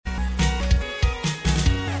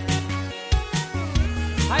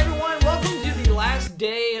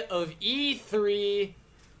of E3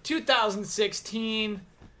 2016.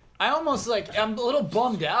 I'm a little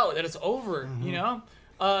bummed out that it's over, you know?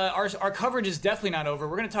 Our coverage is definitely not over.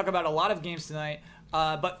 We're going to talk about a lot of games tonight.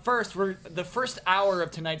 But first, the first hour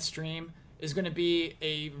of tonight's stream is going to be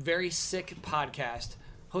a very sick podcast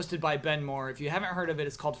hosted by Ben Moore. If you haven't heard of it,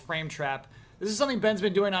 it's called Frame Trap. This is something Ben's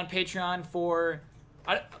been doing on Patreon for...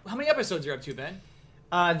 how many episodes are you up to, Ben?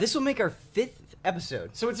 This will make our 5th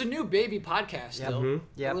episode. So it's a new baby podcast still.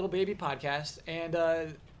 Yep. A little baby podcast. And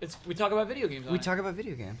we talk about video games on it. Talk about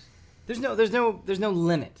video games. There's no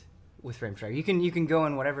limit with Frame Trap. You can go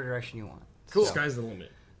in whatever direction you want. Cool. Sky's the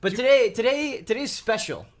limit. But today's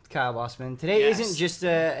special, Kyle Bossman. Today Yes. isn't just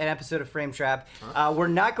an episode of Frame Trap. We're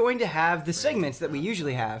not going to have the segments that we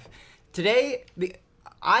usually have. Today,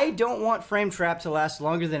 I don't want Frame Trap to last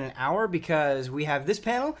longer than an hour because we have this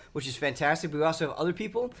panel, which is fantastic. But we also have other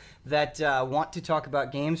people that want to talk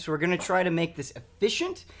about games. So we're going to try to make this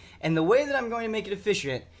efficient. And the way that I'm going to make it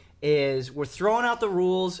efficient is we're throwing out the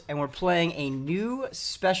rules and we're playing a new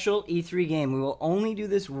special E3 game. We will only do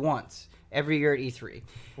this once every year at E3.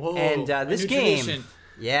 Whoa, and this a new game, tradition.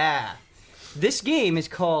 this game is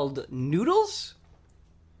called Noodles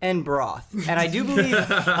and Broth. And I do believe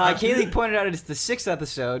Kaylee pointed out it's the 6th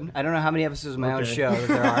episode. I don't know how many episodes of my own show that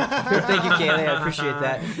there are. Thank you, Kaylee. I appreciate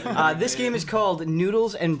that. This game is called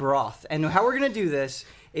Noodles and Broth. And how we're going to do this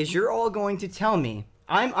is you're all going to tell me.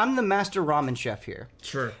 I'm the master ramen chef here.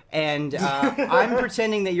 Sure. And I'm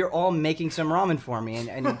pretending that you're all making some ramen for me.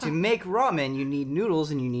 And to make ramen, you need noodles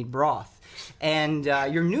and you need broth. And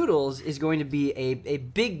your noodles is going to be a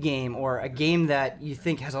big game or a game that you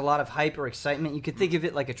think has a lot of hype or excitement. You could think of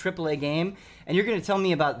it like a AAA game. And you're going to tell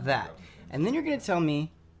me about that. And then you're going to tell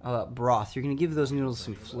me about broth. You're going to give those noodles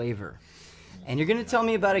some flavor. And you're going to tell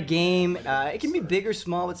me about a game. It can be big or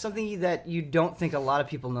small, but something that you don't think a lot of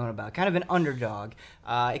people know about. Kind of an underdog.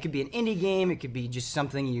 It could be an indie game. It could be just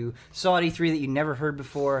something you saw at E3 that you never heard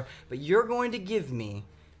before. But you're going to give me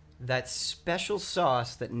that special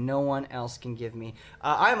sauce that no one else can give me.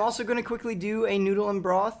 I'm also going to quickly do a noodle and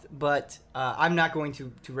broth, but I'm not going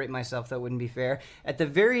to rate myself. That wouldn't be fair. At the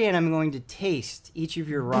very end, I'm going to taste each of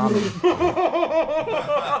your ramen.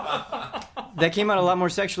 That came out a lot more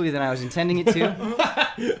sexually than I was intending it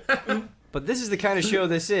to. But this is the kind of show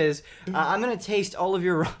this is. I'm going to taste all of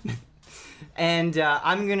your ramen. And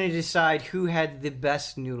I'm going to decide who had the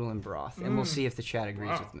best noodle and broth. And we'll see if the chat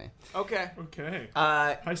agrees with me. Okay.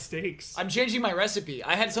 High stakes. I'm changing my recipe.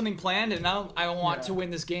 I had something planned, and now I want to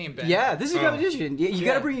win this game, Ben. Yeah, this is a competition. You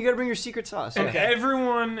gotta bring your secret sauce. And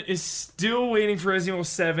everyone is still waiting for Resident Evil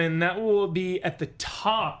 7. That will be at the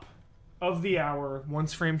top of the hour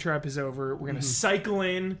once Frame Trap is over. We're gonna cycle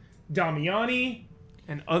in Damiani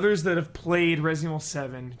and others that have played Resident Evil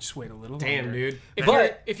 7. Just wait a little longer. Damn, dude. If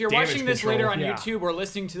you're Damage watching this control. later on Yeah. YouTube or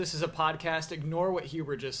listening to this as a podcast, ignore what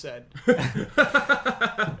Huber just said.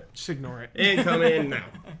 Just ignore it. And come in now.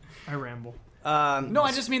 I ramble. No,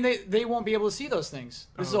 I just mean they won't be able to see those things.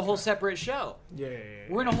 This is a whole separate show. Yeah.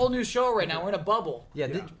 We're in a whole new show right now. We're in a bubble.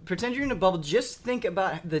 Pretend you're in a bubble. Just think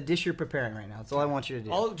about the dish you're preparing right now. That's all I want you to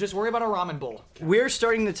do. Just worry about a ramen bowl. We're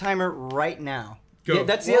starting the timer right now. Go. Yeah,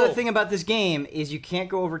 that's the other thing about this game is you can't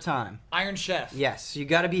go over time. Iron Chef. Yes, you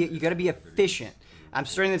gotta be efficient. I'm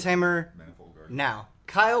starting the timer now.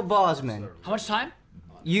 Kyle Bosman, How much time?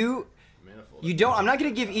 you don't. I'm not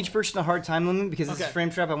gonna give each person a hard time limit because this is Okay.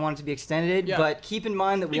 Frame Trap. I want it to be extended, Yeah. but keep in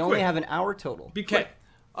mind that we only quick. have an hour total. Be quick.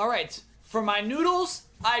 All right. For my noodles,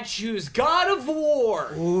 I choose God of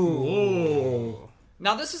War. Ooh.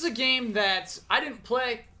 Now, this is a game that I didn't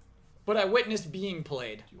play, but I witnessed being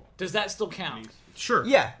played. Does that still count? Sure.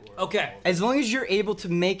 Yeah, Okay. as long as you're able to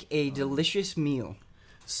make a delicious meal.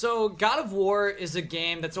 So, God of War is a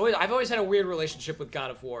game that's I've always had a weird relationship with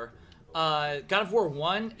God of War. God of War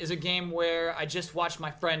 1 is a game where I just watched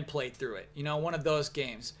my friend play through it. You know, one of those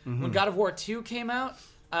games. When God of War 2 came out,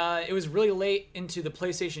 it was really late into the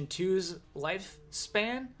PlayStation 2's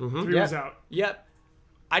lifespan. 3 was out. Yep.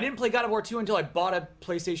 I didn't play God of War 2 until I bought a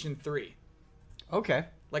PlayStation 3. Okay.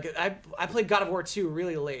 Like, I played God of War 2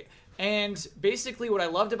 really late. And basically what I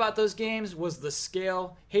loved about those games was the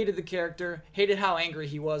scale. Hated the character. Hated how angry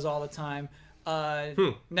he was all the time.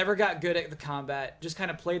 Never got good at the combat. Just kind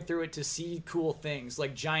of played through it to see cool things,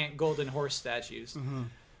 like giant golden horse statues.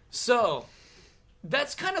 So,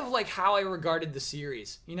 that's kind of like how I regarded the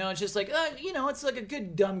series. You know, it's just like, it's like a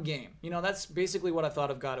good dumb game. You know, that's basically what I thought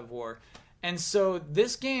of God of War. And so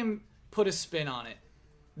this game put a spin on it.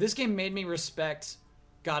 This game made me respect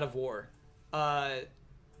God of War.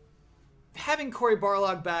 Having Cory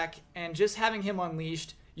Barlog back and just having him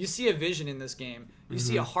unleashed, you see a vision in this game. You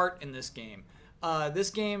see a heart in this game. This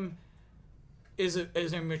game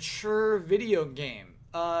is a mature video game.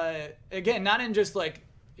 Again, not in just like,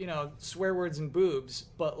 swear words and boobs,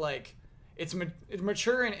 but like it's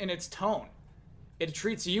mature in its tone. It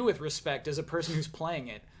treats you with respect as a person who's playing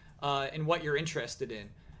it, and what you're interested in.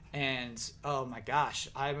 And oh my gosh,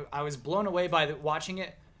 I was blown away by watching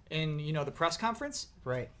it in the press conference.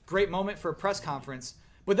 Right. Great moment for a press conference,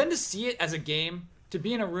 but then to see it as a game, to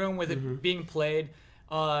be in a room with it being played,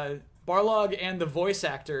 Barlog and the voice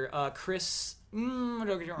actor Chris.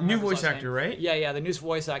 New voice actor, right? Yeah, the new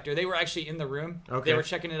voice actor. They were actually in the room. Okay. They were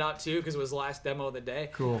checking it out too because it was the last demo of the day.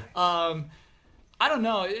 Cool. I don't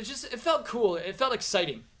know. It felt cool. It felt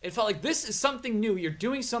exciting. It felt like this is something new. You're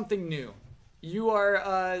doing something new. You are,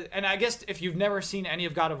 and I guess if you've never seen any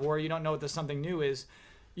of God of War, you don't know what this something new is.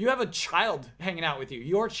 You have a child hanging out with you.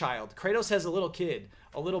 Your child. Kratos has a little kid,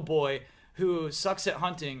 a little boy who sucks at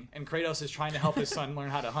hunting, and Kratos is trying to help his son learn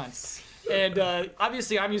how to hunt. And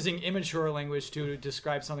obviously, I'm using immature language to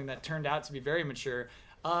describe something that turned out to be very mature.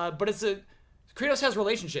 But Kratos has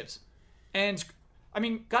relationships, and I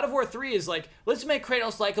mean, God of War 3 is like, let's make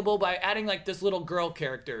Kratos likable by adding like this little girl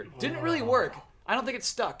character. Didn't really work. I don't think it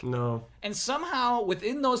stuck. No. And somehow,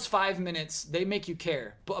 within those 5 minutes, they make you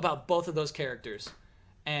care about both of those characters.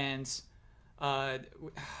 And, God,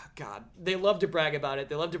 they love to brag about it.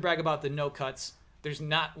 They love to brag about the no cuts. There's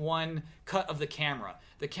not one cut of the camera.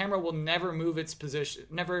 The camera will never move its position,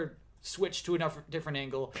 never switch to a different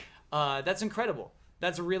angle. That's incredible.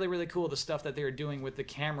 That's really, really cool, the stuff that they are doing with the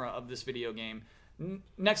camera of this video game.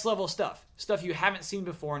 Next level stuff. Stuff you haven't seen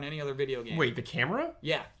before in any other video game. Wait, the camera?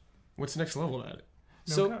 Yeah. What's next level at it?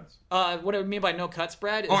 So, cuts. what I mean by no cuts,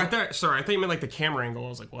 Brad? Is Oh, I thought you meant like the camera angle. I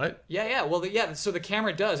was like, what? Yeah. Well, so the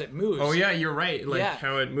camera does. It moves. Oh, yeah, you're right. Like Yeah.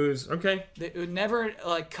 how it moves. Okay. It never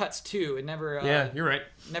like cuts to. It never. Yeah, you're right.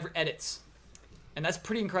 Never edits, and that's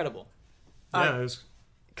pretty incredible. Yeah, it was...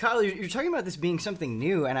 Kyle, you're talking about this being something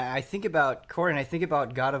new, and I think about Corey, and I think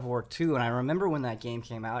about God of War 2, and I remember when that game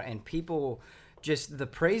came out, and people, just the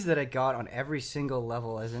praise that it got on every single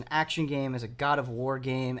level as an action game, as a God of War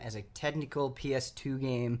game, as a technical PS2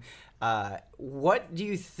 game. What do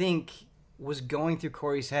you think was going through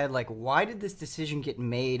Corey's head? Like, why did this decision get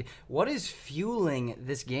made? What is fueling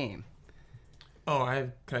this game? Oh,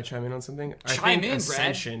 can I chime in on something? I Chime think in,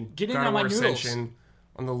 Ascension, Brad. Get in God on of my War noodles. Ascension,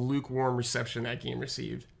 on the lukewarm reception that game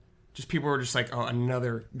received. Just people were just like, oh,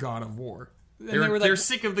 another God of War. They're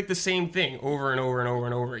sick of like the same thing over and over and over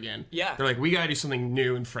and over again. Yeah. They're like, we gotta do something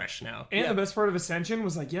new and fresh now. And Yeah. the best part of Ascension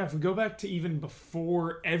was like, if we go back to even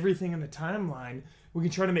before everything in the timeline, we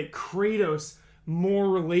can try to make Kratos more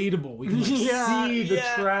relatable. We can see the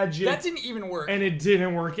tragic. That didn't even work. And it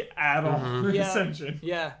didn't work at all in Yeah. Ascension.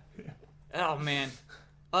 Yeah. Oh man.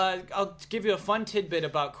 I'll give you a fun tidbit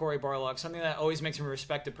about Cory Barlog. Something that always makes me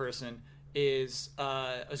respect a person is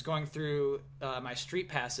I was going through my street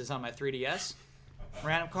passes on my 3DS.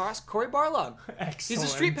 Ran across Cory Barlog. Excellent. He's a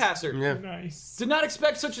street passer. Yeah. Nice. Did not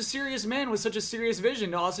expect such a serious man with such a serious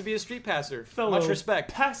vision to also be a street passer. Fellow Much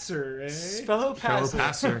respect. Passer, eh? Fellow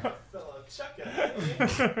passer. Fellow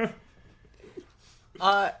passer.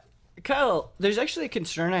 Kyle, there's actually a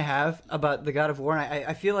concern I have about the God of War, and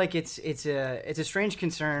I feel like it's a strange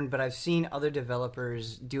concern, but I've seen other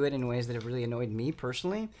developers do it in ways that have really annoyed me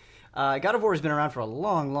personally. God of War has been around for a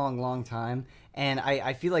long, long, long time, and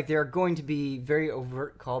I feel like there are going to be very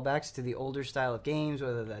overt callbacks to the older style of games,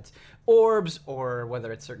 whether that's orbs or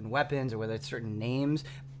whether it's certain weapons or whether it's certain names.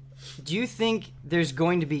 Do you think there's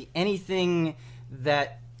going to be anything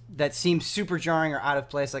that seems super jarring or out of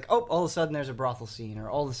place, like, oh, all of a sudden there's a brothel scene, or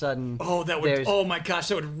all of a sudden Oh, that would. there's... Oh my gosh,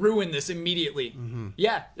 that would ruin this immediately.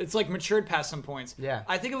 Yeah, it's like matured past some points. Yeah.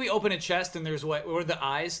 I think if we open a chest and there's what are the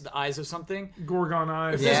eyes of something. Gorgon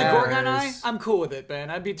eyes. If there's Yeah. a Gorgon eye, Eyes. I'm cool with it, man.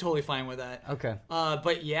 I'd be totally fine with that. Okay.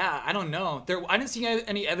 But yeah, I don't know. I didn't see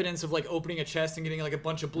any evidence of like opening a chest and getting like a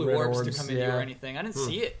bunch of blue Red orbs to orbs, come in you yeah. or anything. I didn't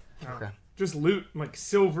see it. Okay. Just loot, like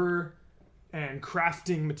silver and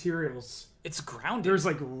crafting materials. It's grounded. There's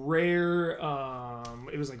like rare,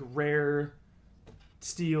 it was like rare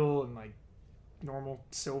steel and like normal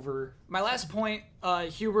silver. My last point,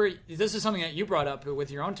 Hubert, this is something that you brought up with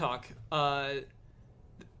your own talk.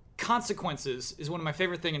 Consequences is one of my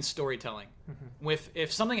favorite things in storytelling.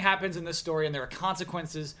 If something happens in this story and there are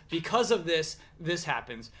consequences because of this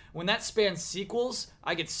happens. When that spans sequels,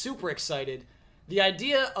 I get super excited. The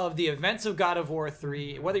idea of the events of God of War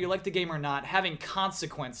 3, whether you like the game or not, having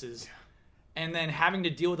consequences and then having to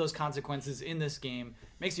deal with those consequences in this game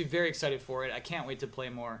makes me very excited for it. I can't wait to play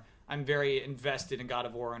more. I'm very invested in God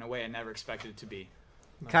of War in a way I never expected it to be.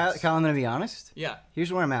 Kyle, I'm going to be honest. Yeah.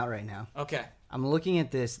 Here's where I'm at right now. Okay. I'm looking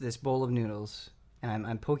at this bowl of noodles, and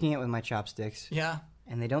I'm poking it with my chopsticks. Yeah.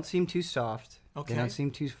 and they don't seem too soft. Okay. They don't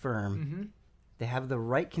seem too firm. Mm-hmm. They have the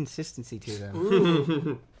right consistency to them.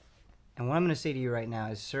 Ooh. And what I'm going to say to you right now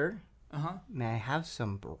is, sir, Uh-huh. may I have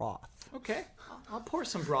some broth? Okay. I'll pour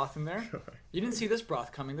some broth in there. You didn't see this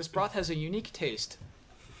broth coming. This broth has a unique taste.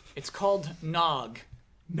 It's called Nog.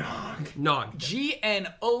 Nog.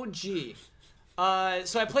 G-N-O-G.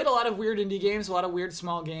 So I played a lot of weird indie games, a lot of weird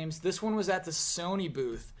small games. This one was at the Sony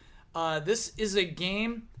booth. This is a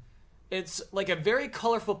game, it's like a very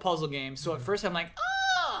colorful puzzle game. So at first I'm like,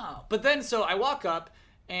 ah! But then, so I walk up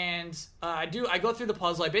and I go through the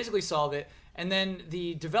puzzle, I basically solve it, and then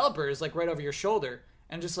the developer is like right over your shoulder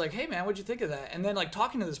and just like, hey man, what'd you think of that? And then like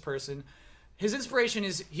talking to this person, his inspiration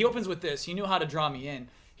is, he opens with this, he knew how to draw me in.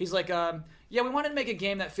 He's like, yeah, we wanted to make a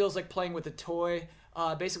game that feels like playing with a toy,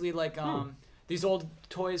 basically like these old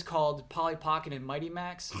toys called Polly Pocket and Mighty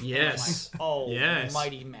Max. Yes. And I'm like, oh, yes.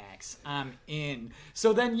 Mighty Max, I'm in.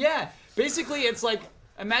 So then, yeah, basically it's like,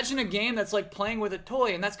 imagine a game that's like playing with a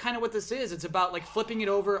toy, and that's kind of what this is. It's about like flipping it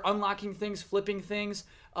over, unlocking things, flipping things,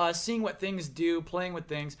 seeing what things do, playing with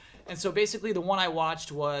things. And so basically the one I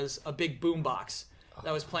watched was a big boombox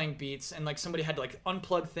that was playing beats, and like somebody had to like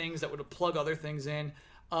unplug things that would plug other things in.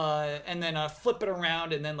 And then flip it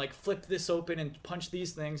around and then like flip this open and punch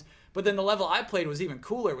these things. But then the level I played was even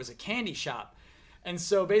cooler. It was a candy shop. And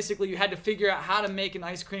so basically you had to figure out how to make an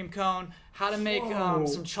ice cream cone, how to make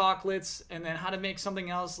some chocolates, and then how to make something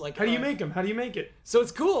else. Like How do you make them? How do you make it? So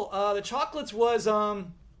it's cool. The chocolates was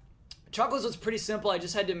pretty simple. I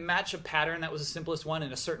just had to match a pattern that was the simplest one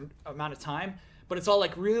in a certain amount of time. But it's all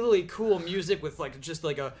like really cool music with like just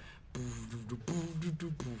like a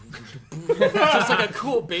just like a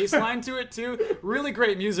cool bass line to it too. Really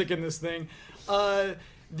great music in this thing.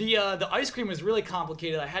 The ice cream was really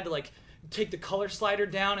complicated. I had to like take the color slider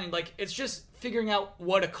down, and like it's just figuring out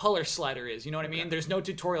what a color slider is. You know what I mean? There's no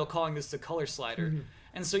tutorial calling this a color slider.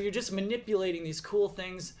 And so you're just manipulating these cool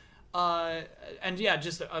things, and yeah,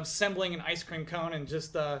 just assembling an ice cream cone and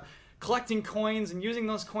just collecting coins and using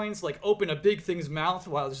those coins to like open a big thing's mouth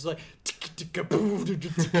while it's just like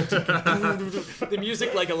the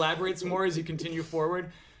music like elaborates more as you continue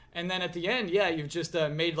forward. And then at the end, yeah, you've just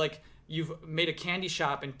made a candy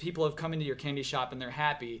shop, and people have come into your candy shop and they're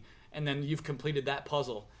happy, and then you've completed that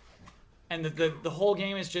puzzle. And the whole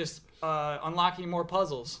game is just unlocking more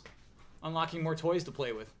puzzles, unlocking more toys to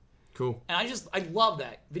play with. Cool. And I love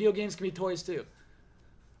that. Video games can be toys too.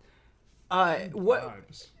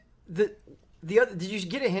 The other, did you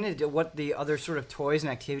get a hint at what the other sort of toys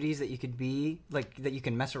and activities that you could be like that you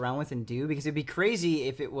can mess around with and do? Because it'd be crazy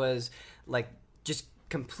if it was like just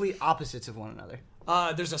complete opposites of one another.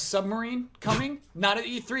 There's a submarine coming. Not at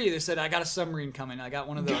E3. They said I got a submarine coming. I got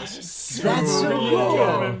one of those. That's so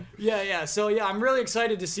cool. Yeah. So yeah, I'm really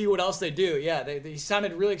excited to see what else they do. Yeah, they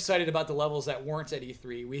sounded really excited about the levels that weren't at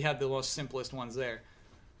E3. We have the most simplest ones there.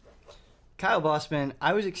 Kyle Bossman,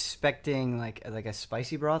 I was expecting like a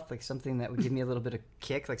spicy broth, like something that would give me a little bit of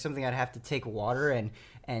kick, like something I'd have to take water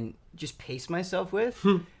and just pace myself with.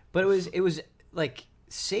 But it was like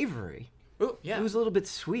savory. Oh yeah. It was a little bit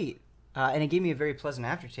sweet, and it gave me a very pleasant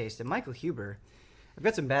aftertaste. And Michael Huber, I've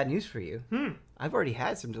got some bad news for you. I've already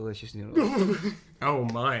had some delicious noodles. Oh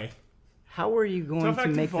my! How are you going to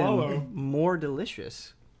make follow. them more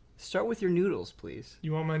delicious? Start with your noodles, please.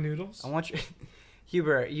 You want my noodles? I want your.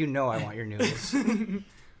 Huber, you know I want your noodles.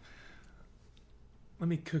 Let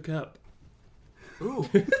me cook up Ooh.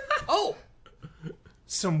 Oh.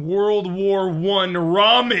 some World War I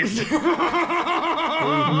ramen.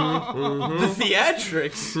 The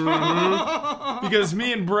theatrics. Because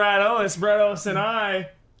me and Brad Ellis and I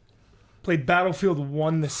played Battlefield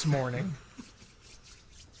 1 this morning.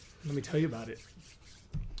 Let me tell you about it.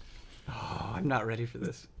 Oh, I'm not ready for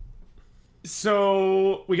this.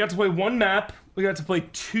 So we got to play one map. We got to play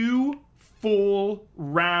 2 full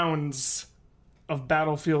rounds of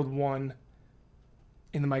Battlefield 1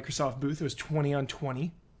 in the Microsoft booth. It was 20 on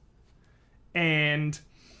 20. And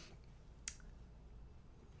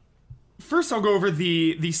first I'll go over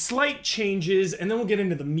the slight changes, and then we'll get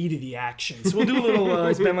into the meat of the action. So we'll do a little,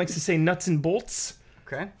 as Ben likes to say, nuts and bolts.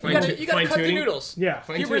 Okay. You gotta cut the Fine-tuning? noodles. Yeah.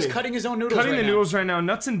 Huber's cutting his own noodles Cutting right the now. noodles right now.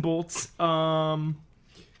 Nuts and bolts.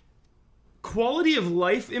 Quality of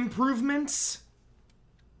life improvements,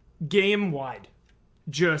 game-wide.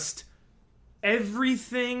 Just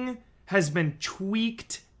everything has been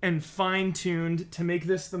tweaked and fine-tuned to make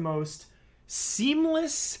this the most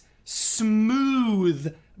seamless,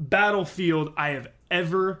 smooth Battlefield I have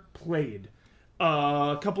ever played.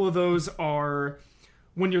 A couple of those are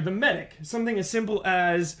when you're the medic. Something as simple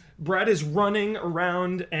as Brad is running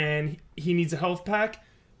around and he needs a health pack.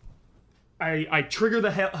 I trigger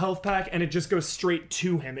the health pack and it just goes straight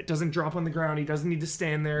to him. It doesn't drop on the ground. He doesn't need to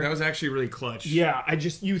stand there. That was actually really clutch. Yeah,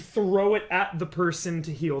 you throw it at the person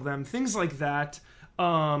to heal them. Things like that.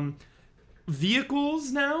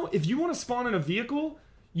 Vehicles now, if you want to spawn in a vehicle,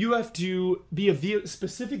 you have to be a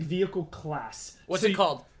specific vehicle class. What's it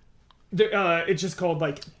called? It's just called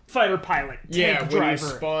like fighter pilot, tank when driver.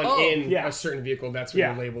 you spawn in a certain vehicle, that's what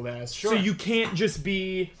you're labeled as. Sure. So you can't just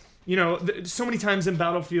be, so many times in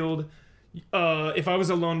Battlefield, if I was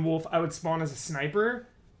a lone wolf, I would spawn as a sniper,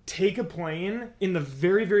 take a plane in the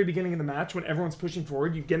very, very beginning of the match when everyone's pushing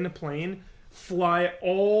forward. You get in a plane, fly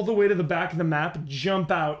all the way to the back of the map,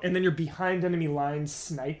 jump out, and then you're behind enemy lines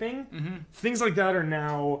sniping. Mm-hmm. Things like that are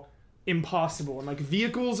now impossible. And like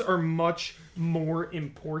vehicles are much more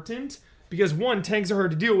important because one, tanks are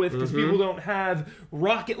hard to deal with because people don't have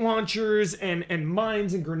rocket launchers and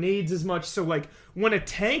mines and grenades as much. So like when a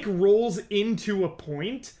tank rolls into a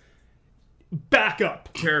point, back up.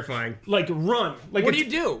 Terrifying. Like run. Like what do you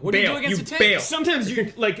do? What do you do against a tank? Bail. Sometimes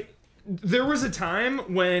you like. There was a time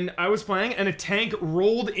when I was playing and a tank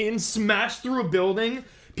rolled in, smashed through a building.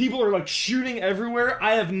 People are like shooting everywhere.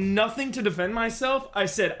 I have nothing to defend myself. I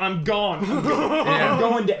said, I'm gone. I'm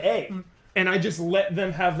going to A. And I just let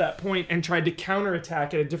them have that point and tried to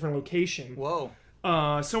counterattack at a different location. Whoa.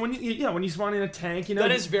 So when you spawn in a tank,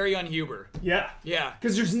 that is very unHuber. Yeah. Yeah.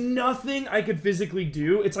 Because there's nothing I could physically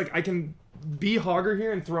do. It's like I can be Hogger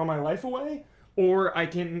here and throw my life away, or I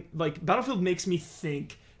can like Battlefield makes me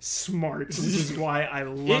think smart, which is why I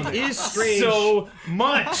love it. It is strange so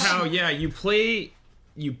much. How you play.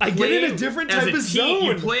 I get in a different type of zone.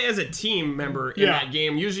 You play as a team member in that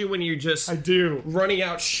game. Usually when you're just running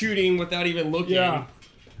out shooting without even looking. Yeah.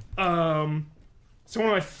 So one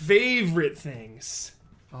of my favorite things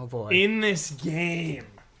in this game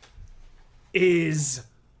is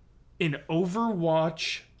an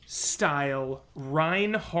Overwatch style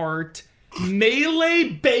Reinhardt melee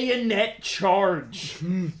bayonet charge.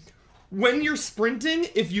 When you're sprinting,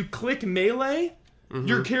 if you click melee,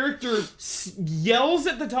 your character yells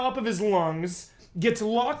at the top of his lungs, gets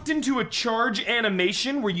locked into a charge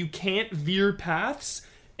animation where you can't veer paths,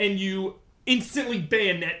 and you instantly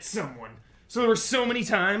bayonet someone. So there were so many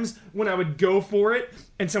times when I would go for it,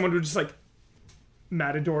 and someone would just like,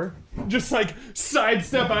 Matador, just like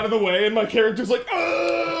sidestep out of the way, and my character's like,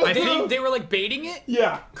 oh! I think they were like baiting it?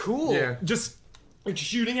 Yeah. Cool. Yeah. Just like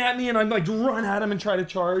shooting at me, and I'd like run at him and try to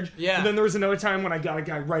charge. Yeah. And then there was another time when I got a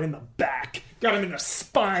guy right in the back. Got him in the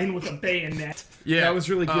spine with a bayonet. Yeah. That was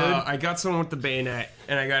really good. I got someone with the bayonet,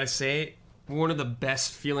 and I gotta say, one of the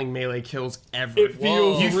best feeling melee kills ever. It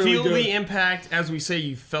feels You really feel good. the impact, as we say,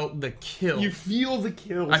 you felt the kill. You feel the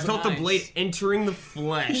kills. I felt the Nice. blade entering the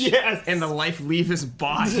flesh. Yes. And the life leave his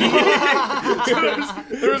body. There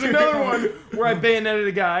was another one where I bayoneted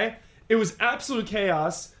a guy. It was absolute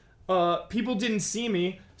chaos. People didn't see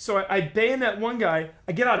me, so I bayonet one guy.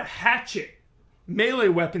 I get out a hatchet. Melee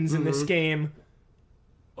weapons in this game,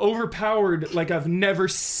 overpowered like I've never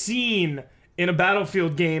seen in a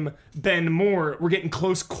Battlefield game bend more. We're getting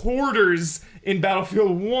close quarters in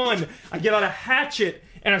Battlefield 1. I get out a hatchet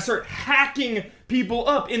and I start hacking people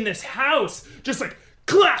up in this house. Just like,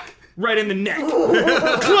 clack! Right in the neck.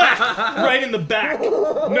 Clack! Right in the back.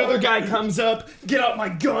 Another guy comes up, get out my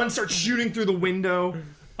gun, start shooting through the window.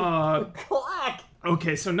 Clack!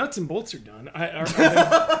 Okay, so nuts and bolts are done. I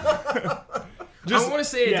want to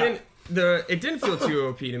say it didn't feel too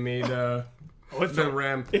OP to me. The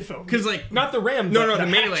ram. It felt because like not the ram. No, the the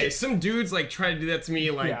melee. hatchet. Some dudes like tried to do that to me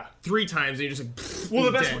like 3 times, and you're just like.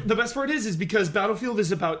 Well, dead. the best part is because Battlefield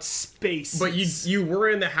is about space. But you were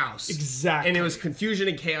in the house Exactly. and it was confusion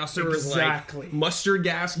and chaos. There was Exactly. like mustard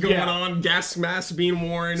gas going on, gas masks being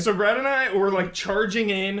worn. So Brad and I were like charging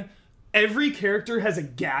in. Every character has a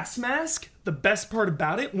gas mask. The best part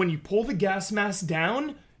about it, when you pull the gas mask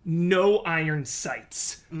down, no iron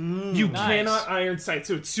sights. You cannot iron sight,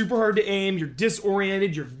 so it's super hard to aim. You're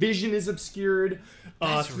disoriented. Your vision is obscured.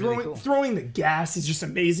 That's really cool. Throwing the gas is just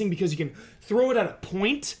amazing because you can throw it at a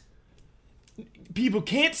point. People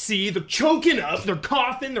can't see. They're choking up. They're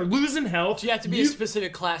coughing. They're losing health. So you have to be a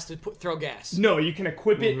specific class to throw gas. No, you can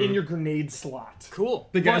equip it in your grenade slot. Cool.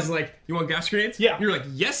 The guy's like, "You want gas grenades?" Yeah. You're like,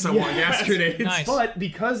 "Yes, I want gas grenades." Nice. But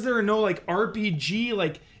because there are no like RPG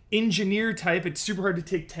like engineer type, it's super hard to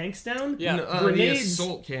take tanks down. Yeah. The Grenades.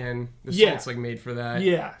 assault can. The Yeah. assault's like made for that.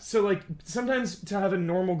 Yeah. So like sometimes to have a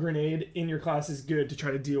normal grenade in your class is good to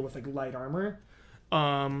try to deal with like light armor.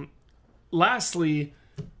 Lastly,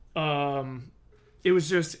 it was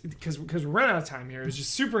just because we're running out of time here. It was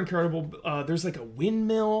just super incredible. There's like a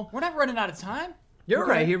windmill. We're not running out of time. You're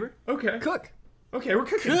right, Hubert. Okay. Cook. Okay, we're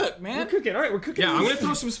cooking. Cook, man. We're cooking. All right, we're cooking. Yeah, I'm noodles. gonna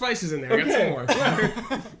throw some spices in there. I got some more.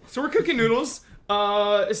 Yeah. So we're cooking noodles.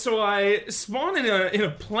 So I spawn in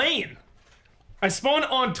a plane. I spawn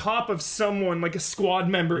on top of someone, like a squad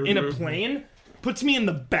member in a plane. Puts me in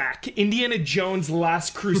the back, Indiana Jones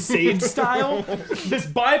Last Crusade style. This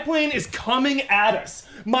biplane is coming at us.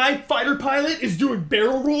 My fighter pilot is doing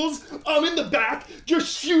barrel rolls. I'm in the back,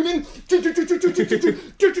 just shooting.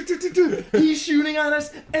 He's shooting at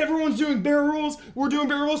us. Everyone's doing barrel rolls. We're doing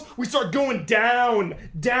barrel rolls. We start going down,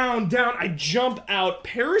 down, down. I jump out,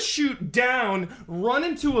 parachute down, run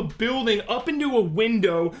into a building, up into a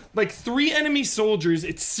window, like 3 enemy soldiers.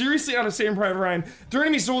 It's seriously out of Saving Private Ryan. 3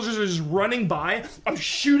 enemy soldiers are just running by. I'm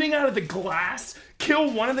shooting out of the glass, kill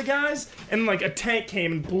one of the guys, and like a tank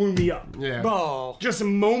came and blew me up. Yeah. Oh. Just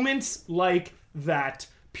moments like that,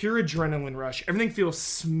 pure adrenaline rush. Everything feels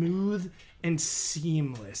smooth and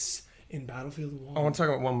seamless in Battlefield 1. I want to talk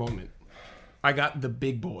about one moment. I got the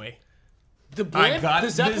big boy. The blimp? I got the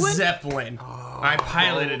Zeppelin? Zeppelin. I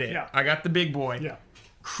piloted it. Yeah. I got the big boy. Yeah.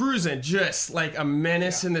 Cruising just like a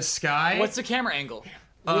menace in the sky. What's the camera angle?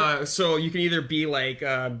 So you can either be like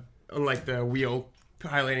the wheel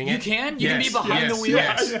piloting it. You can? You can be behind the wheel?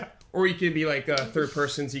 Yes. Yeah. Or you can be like third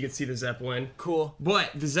person so you can see the Zeppelin. Cool.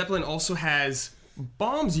 But the Zeppelin also has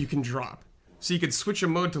bombs you can drop. So you could switch a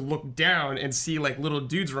mode to look down and see like little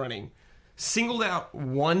dudes running. Singled out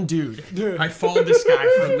one dude. I followed this guy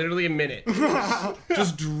for literally a minute.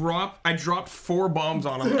 I dropped 4 bombs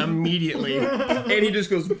on him immediately. And he just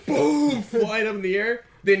goes boom, flying up in the air.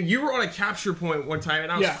 Then you were on a capture point one time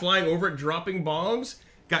and I was flying over it, dropping bombs.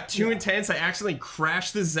 Got too intense. I accidentally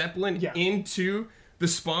crashed the Zeppelin into the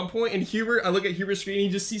spawn point. And Hubert, I look at Hubert's screen and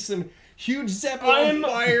you just see some huge Zeppelin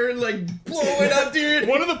on fire, like blowing up, dude.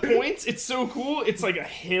 One of the points, it's so cool, it's like a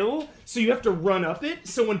hill, so you have to run up it.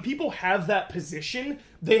 So when people have that position,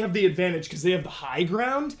 they have the advantage because they have the high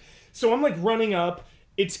ground. So I'm like running up,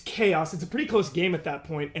 it's chaos. It's a pretty close game at that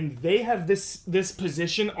point, and they have this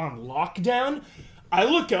position on lockdown. I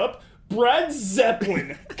look up, Brad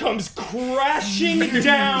Zeppelin comes crashing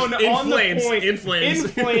down on the point. In flames. In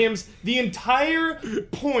flames. The entire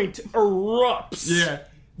point erupts. Yeah.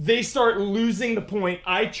 They start losing the point.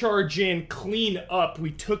 I charge in, clean up.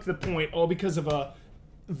 We took the point all because of a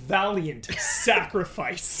valiant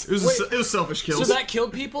sacrifice. It was selfish kills. So that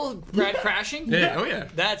killed people? Brad crashing? Yeah. Oh yeah.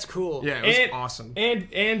 That's cool. Yeah, it was awesome.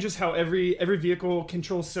 And just how every vehicle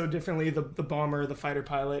controls so differently, the bomber, the fighter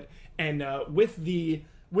pilot, and with the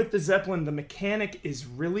Zeppelin, the mechanic is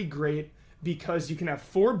really great because you can have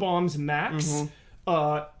 4 bombs max.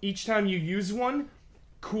 Each time you use one,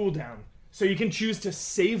 cooldown. So you can choose to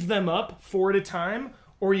save them up 4 at a time,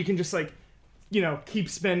 or you can just like, keep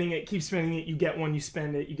spending it. You get one, you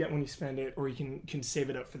spend it. You get one, you spend it, or you can save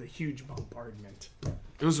it up for the huge bombardment.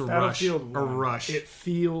 It was a rush. A rush. It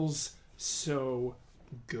feels so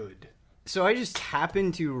good. So I just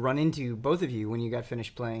happened to run into both of you when you got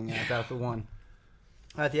finished playing Battlefield 1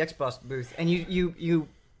 at the Xbox booth, and you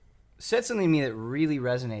said something to me that really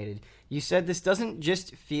resonated. You said this doesn't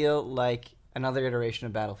just feel like another iteration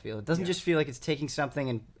of Battlefield. It doesn't just feel like it's taking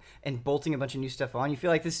something and bolting a bunch of new stuff on. You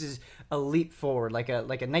feel like this is a leap forward, like a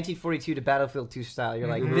 1942 to Battlefield 2 style. You're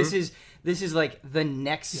like, this is like the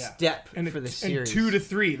next step for the series. And 2 to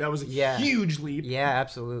 3, that was a huge leap. Yeah,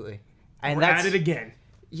 absolutely. And we're at it again.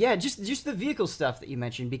 Yeah, just the vehicle stuff that you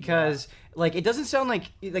mentioned, because like it doesn't sound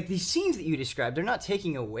like these scenes that you described, they're not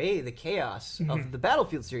taking away the chaos of the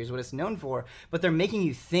Battlefield series, what it's known for, but they're making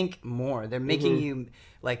you think more. They're making you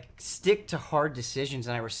like stick to hard decisions,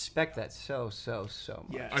 and I respect that so much.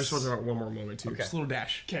 Yes. I just want to talk about one more moment too. Just a little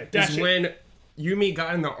dash. Okay, dash is it. when Yumi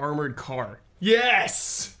got in the armored car.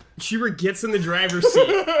 Yes! Hubert gets in the driver's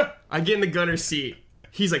seat. I get in the gunner's seat.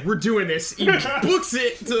 He's like, we're doing this. He books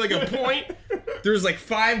it to like a point. There's like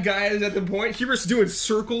 5 guys at the point. Hubert's doing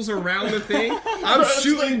circles around the thing. I'm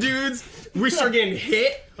shooting dudes. We start getting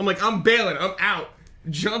hit. I'm like, I'm bailing. I'm out.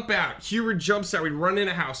 Jump out. Hubert jumps out. We run in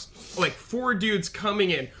a house. Like 4 dudes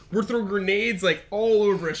coming in. We're throwing grenades like all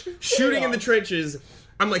over us. Shooting in the trenches.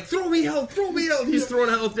 I'm like, throw me health. Throw me health. He's throwing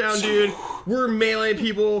health down, dude. We're meleeing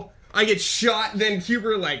people. I get shot, then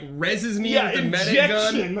Hubert like reses me with the medic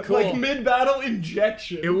gun. Cool. Like mid-battle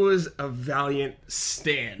injection. It was a valiant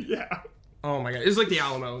stand. Yeah. Oh my god. It was like the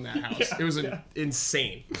Alamo in that house. It was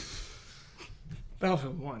insane.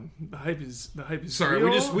 Battlefield 1. The hype is Sorry,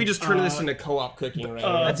 real. we just turned this into co-op cooking right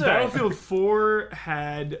now. That's all right. Battlefield 4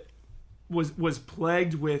 was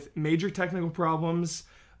plagued with major technical problems.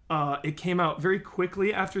 It came out very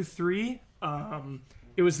quickly after 3.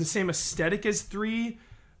 It was the same aesthetic as 3.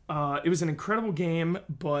 It was an incredible game,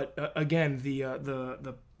 but again,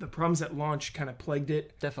 the the problems at launch kind of plagued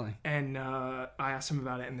it. Definitely. And I asked them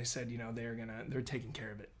about it, and they said, they're taking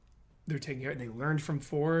care of it. They're taking care of it. They learned from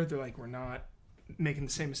 4. They're like, we're not making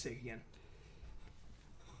the same mistake again.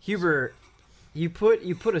 Huber, you put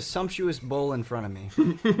a sumptuous bowl in front of me,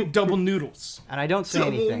 Double noodles. and I don't say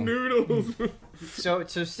anything. Noodles. So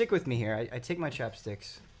stick with me here. I take my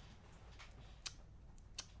chapsticks.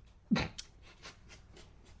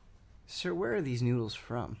 Sir, where are these noodles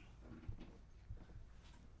from?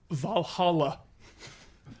 Valhalla.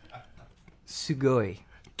 Sugoi.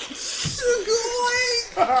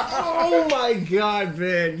 Oh my god,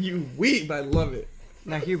 man. You weep. I love it.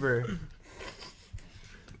 Now, Huber,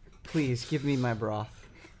 please give me my broth.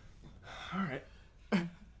 All right.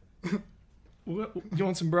 You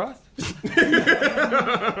want some broth?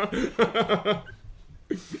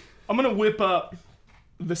 I'm gonna whip up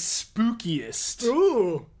the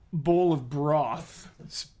spookiest bowl of broth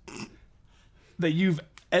that you've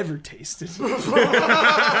ever tasted.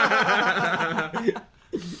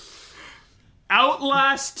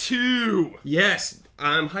 Outlast 2. Yes,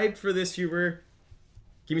 I'm hyped for this, Huber.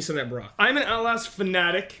 Give me some of that broth. I'm an Outlast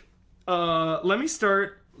fanatic. Let me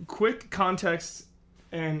start. Quick context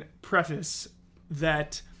and preface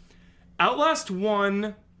that Outlast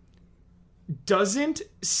 1 doesn't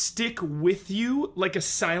stick with you like a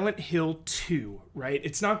Silent Hill 2, right?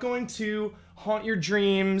 It's not going to haunt your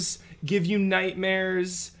dreams, give you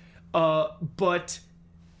nightmares, but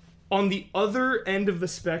on the other end of the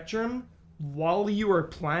spectrum, while you are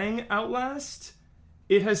playing Outlast,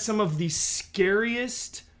 it has some of the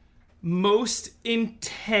scariest, most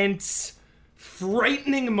intense,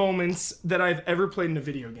 frightening moments that I've ever played in a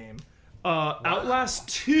video game. Outlast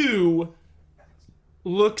 2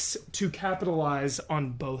 looks to capitalize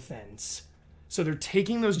on both ends. So they're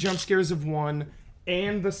taking those jump scares of 1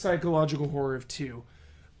 and the psychological horror of 2.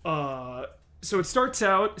 So it starts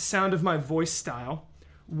out Sound of My Voice style,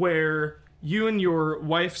 where you and your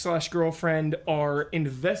wife/girlfriend are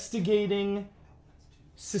investigating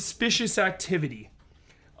suspicious activity.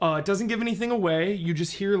 It doesn't give anything away. You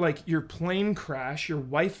just hear, like, your plane crash. Your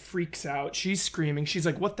wife freaks out. She's screaming. She's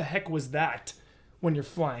like, what the heck was that? When you're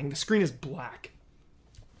flying. The screen is black.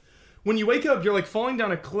 When you wake up, you're, like, falling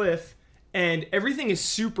down a cliff, and everything is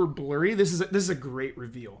super blurry. This is a great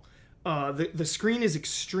reveal. The screen is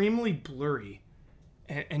extremely blurry,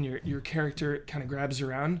 and your character kind of grabs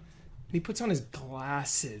around, and he puts on his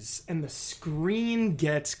glasses, and the screen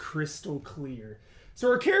gets crystal clear. So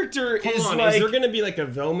our character is there going to be like a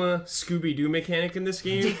Velma Scooby-Doo mechanic in this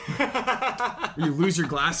game? Where you lose your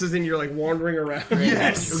glasses and you're like wandering around?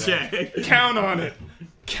 Yes! Okay. Count on it.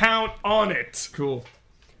 Count on it. Cool.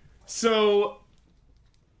 So,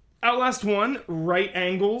 Outlast 1, right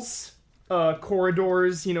angles,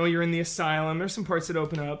 corridors, you're in the asylum. There's some parts that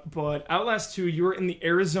open up, but Outlast 2, you're in the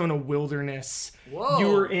Arizona wilderness. Whoa.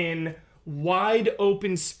 You're in wide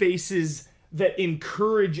open spaces that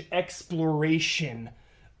encourage exploration.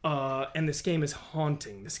 And this game is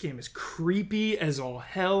haunting. This game is creepy as all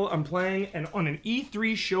hell. I'm playing on an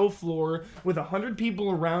E3 show floor with 100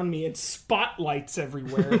 people around me and spotlights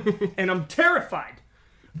everywhere. And I'm terrified.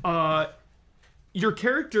 Your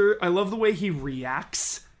character, I love the way he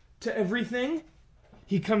reacts to everything.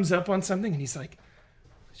 He comes up on something and he's like,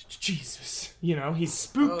 Jesus, he's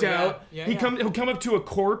spooked out. Yeah, He'll come up to a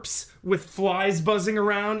corpse with flies buzzing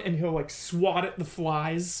around and he'll like swat at the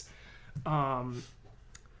flies.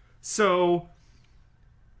 So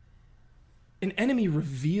an enemy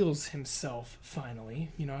reveals himself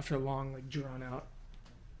finally, after a long, like, drawn out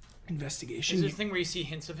investigation. Is there a thing where you see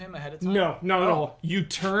hints of him ahead of time? No, not at all. You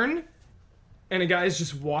turn and a guy is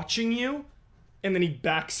just watching you and then he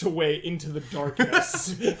backs away into the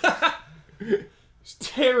darkness. It's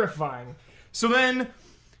terrifying. So then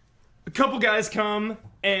a couple guys come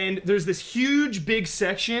and there's this huge big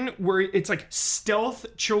section where it's like stealth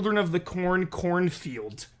Children of the Corn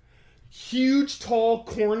cornfield. Huge tall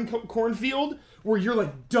cornfield where you're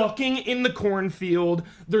like ducking in the cornfield.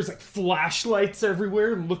 There's like flashlights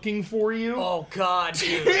everywhere looking for you. Oh god,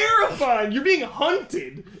 dude. Terrifying. You're being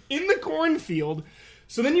hunted in the cornfield.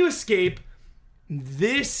 So then you escape.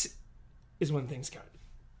 This is when things got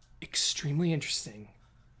extremely interesting,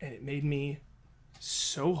 and it made me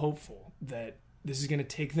so hopeful that this is going to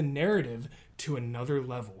take the narrative to another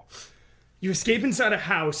level. You escape inside a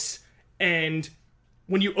house, and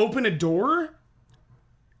when you open a door,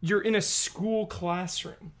 you're in a school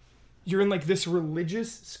classroom. You're in like this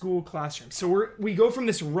religious school classroom. So we go from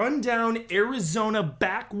this rundown Arizona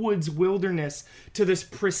backwoods wilderness to this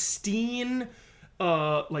pristine,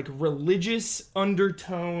 like religious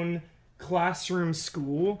undertone classroom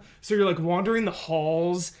school. So you're like wandering the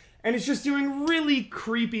halls and it's just doing really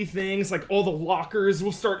creepy things. Like all the lockers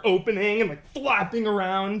will start opening and like flapping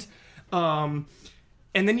around. And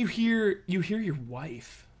then you hear your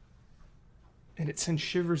wife. And it sends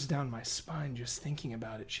shivers down my spine just thinking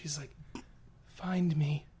about it. She's like, "Find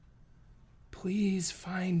me. Please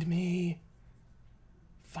find me.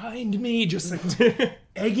 Find me." Just like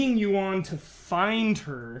egging you on to find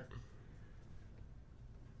her.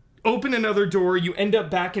 Open another door. You end up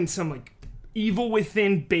back in some like Evil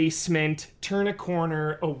Within basement. Turn a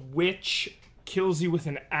corner. A witch kills you with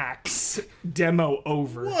an axe. Demo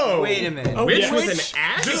over. Whoa. Wait a minute. Witch with an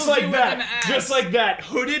axe? Just Kills like you with that. an axe. Just like that.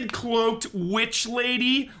 Hooded, cloaked witch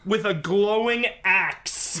lady with a glowing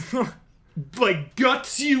axe. Like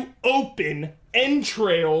guts you open.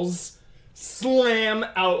 Entrails. Slam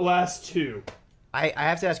Outlast 2. I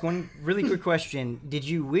have to ask one really quick question. Did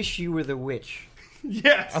you wish you were the witch?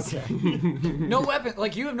 Yes. Okay. No weapon.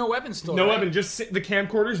 Like, you have no weapon still. No right? weapon. Just the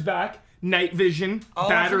camcorder's back. Night vision. Oh,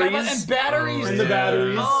 I forgot about- batteries. and batteries. And the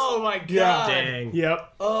batteries. Oh my god. Yeah. Dang.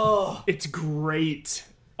 Yep. Oh. It's great.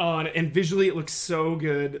 And visually it looks so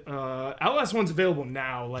good. Outlast 1's available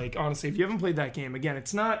now. Like, honestly, if you haven't played that game, again,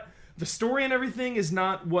 it's not... The story and everything is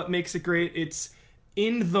not what makes it great. It's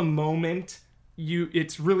in the moment.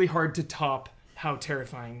 It's really hard to top how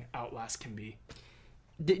terrifying Outlast can be.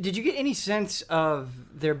 Did you get any sense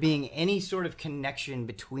of there being any sort of connection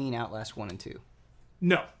between Outlast 1 and 2?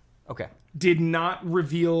 No. Okay. Did not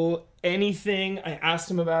reveal anything. I asked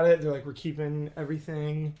them about it. They're like, we're keeping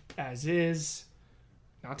everything as is.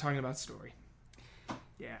 Not talking about story.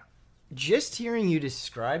 Yeah. Just hearing you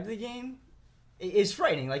describe the game is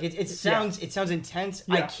frightening. Like it sounds intense.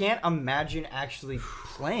 I Yeah. can't imagine actually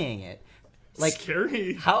playing it. Like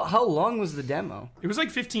Scary. how long was the demo? It was like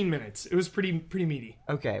 15 minutes. It was pretty meaty.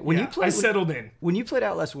 Okay. When Yeah, you played I settled in. when you played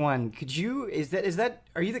Outlast 1,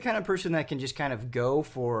 are you the kind of person that can just kind of go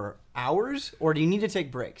for hours, or do you need to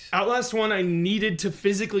take breaks? Outlast 1, I needed to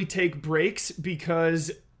physically take breaks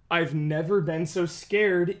because I've never been so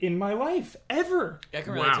scared in my life, ever. I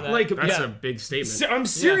can relate to Wow. that. Like, That's yeah. a big statement. I'm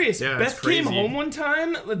serious. Yeah, that's Beth came crazy. home one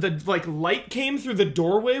time. The like light came through the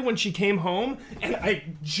doorway when she came home, and I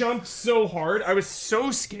jumped so hard. I was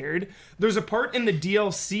so scared. There's a part in the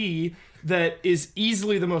DLC that is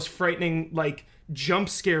easily the most frightening like jump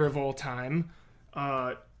scare of all time.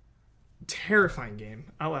 Terrifying game.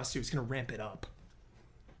 Outlast 2 is gonna ramp it up.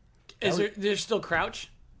 There's still crouch?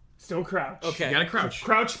 Still crouch. Okay. You gotta crouch.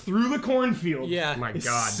 Crouch through the cornfield. Yeah. Oh my It's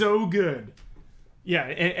god. so good. Yeah,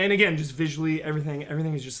 and again, just visually,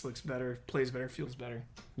 everything just looks better, plays better, feels better.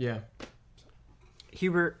 Yeah.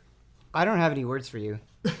 Hubert, I don't have any words for you.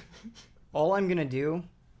 All I'm gonna do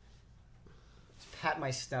is pat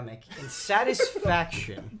my stomach in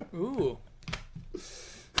satisfaction. Ooh.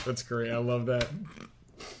 That's great. I love that.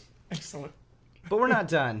 Excellent. But we're not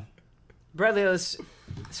done. Bradley Ellis,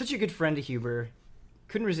 such a good friend to Huber,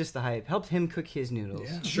 couldn't resist the hype, helped him cook his noodles.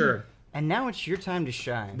 Yeah. Sure. And now it's your time to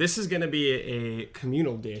shine. This is gonna be a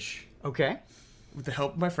communal dish Okay. with the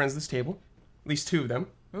help of my friends at this table. At least two of them.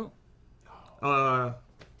 Ooh.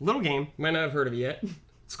 Little game. You might not have heard of it yet.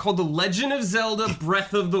 It's called The Legend of Zelda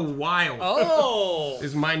Breath of the Wild. Oh.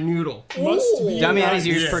 Is my noodle. Must be. Damiani's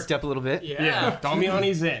ears Yes. perked up a little bit. Yeah.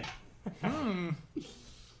 Damiani's in.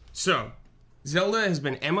 So, Zelda has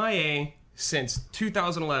been MIA since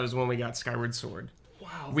 2011 is when we got Skyward Sword.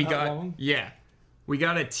 Wow. We that got long? we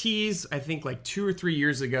got a tease I think like 2 or 3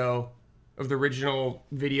 years ago of the original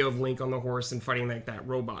video of Link on the horse and fighting like that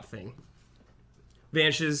robot thing.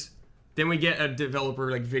 Vanishes. Then we get a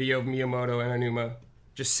developer like video of Miyamoto and Aonuma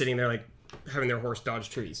just sitting there like having their horse dodge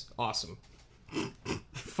trees. Awesome.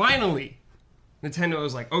 Finally, Nintendo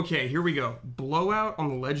was like, okay, here we go. Blowout on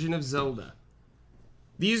The Legend of Zelda.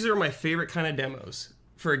 These are my favorite kind of demos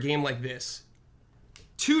for a game like this.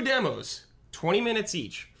 2 demos, 20 minutes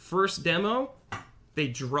each. First demo, they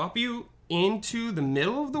drop you into the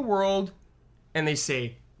middle of the world and they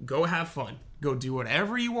say, go have fun. Go do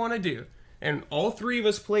whatever you want to do. And all 3 of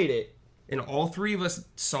us played it, and all 3 of us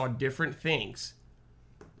saw different things.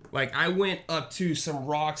 Like, I went up to some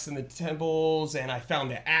rocks in the temples, and I found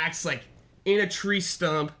the axe, like, in a tree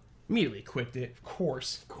stump. Immediately equipped it, of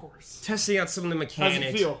course. Of course. Testing out some of the How's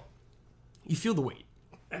mechanics. it feel? You feel the weight.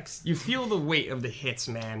 Excellent. You feel the weight of the hits,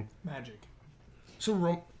 man. Magic. So,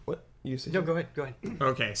 what? You said? No, go ahead. Go ahead.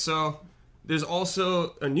 Okay, so there's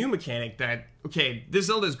also a new mechanic that, okay, this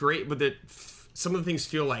Zelda is great, but some of the things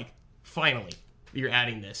feel like, finally, you're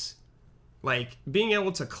adding this. Like, being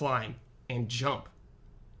able to climb and jump.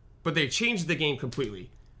 But they changed the game completely.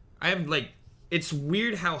 I have, like, it's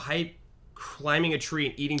weird how hype climbing a tree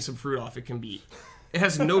and eating some fruit off it can be. It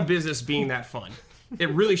has no business being that fun. It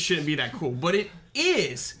really shouldn't be that cool, but it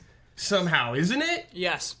is. somehow, isn't it?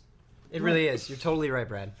 Yes. It really is. You're totally right,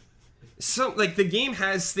 Brad. Like the game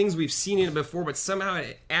has things we've seen in it before, but somehow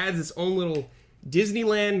it adds its own little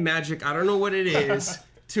Disneyland magic. I don't know what it is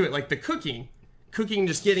to it, like the cooking,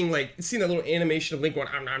 just getting like seeing that little animation of Link going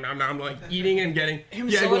nom, like eating and getting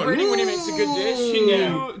Him celebrating when he makes a good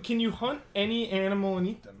dish. Can you hunt any animal and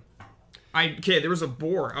eat them? There was a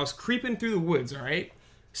boar. I was creeping through the woods. All right,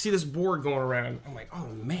 see this boar going around. I'm like, oh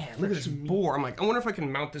man, look at this boar. I'm like, I wonder if I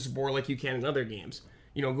can mount this boar like you can in other games.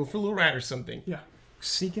 You know, go for a little ride or something. Yeah.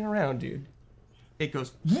 Sneaking around, dude. It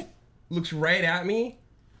goes, looks right at me,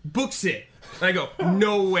 books it. And I go,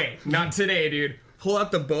 no way, not today, dude. Pull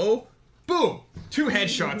out the bow, boom, 2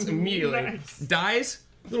 headshots immediately. Nice. Dies,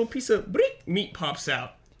 little piece of meat pops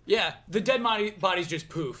out. Yeah, the dead bodies just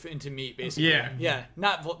poof into meat, basically. Yeah. Yeah,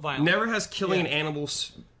 not violent. Never has killing an animal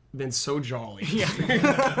been so jolly. Yeah.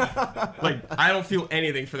 Like, I don't feel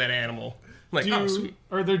anything for that animal. I'm like, oh, sweet.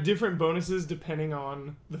 Are there different bonuses depending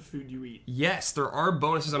on the food you eat? Yes, there are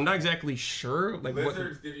bonuses. I'm not exactly sure. Like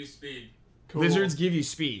Lizards give you speed. Cool. Lizards give you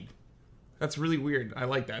speed. That's really weird. I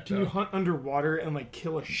like that, Can though. you hunt underwater and like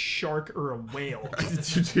kill a shark or a whale?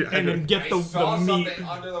 Dude, I And then don't- get I saw the meat. something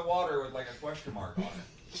under the water with like a question mark on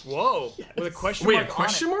it. Whoa, with a question Wait, mark a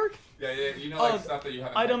question on it. mark? Yeah, you know, Oh, like stuff that you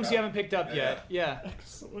haven't. Items picked you up. haven't picked up yet. Yeah.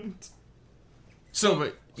 Excellent. So,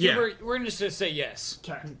 but, yeah. We're gonna just say yes.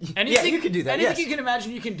 Okay. Anything, you can do that, Anything yes. you can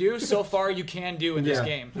imagine you can do so far, you can do in this Yeah.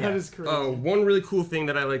 game. That is correct. One really cool thing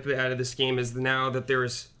that I like out of this game is now that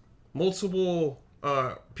there's multiple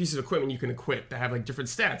pieces of equipment you can equip that have like different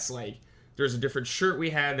stats. Like there's a different shirt we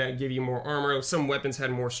had that give you more armor. Some weapons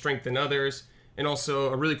had more strength than others, and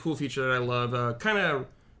also a really cool feature that I love, kind of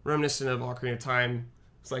reminiscent of Ocarina of Time.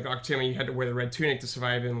 It's like Ocarina of Time, you had to wear the red tunic to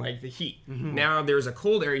survive in like the heat. Now there's a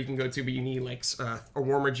cold area you can go to, but you need like a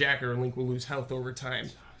warmer jacket, or Link will lose health over time.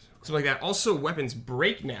 Something like that. Also, weapons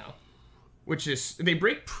break now, which is they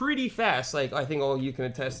break pretty fast. Like I think all you can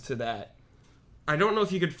attest to that. I don't know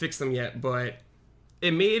if you could fix them yet, but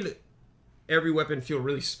it made every weapon feel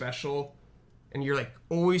really special, and you're like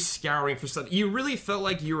always scouring for stuff. You really felt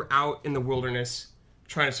like you were out in the wilderness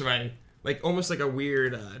trying to survive, like almost like a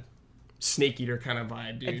weird Snake Eater kind of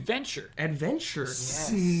vibe, dude. Adventure.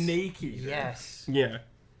 Snake Eater. Yes. Yeah.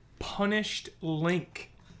 Punished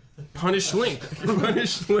Link. Punish Link.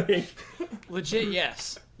 Punish Link. Legit,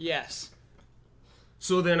 yes. Yes.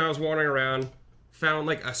 So then I was wandering around, found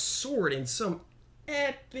like a sword in some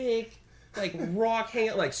epic like rock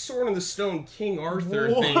hang like Sword in the Stone King Arthur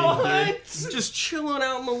thing, dude. Just chilling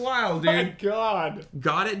out in the wild, My dude. God.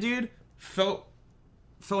 Got it, dude. Felt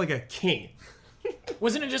like a king.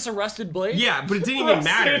 Wasn't it just a rusted blade? Yeah, but it didn't even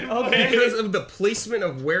matter Okay. because of the placement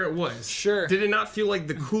of where it was. Sure. Did it not feel like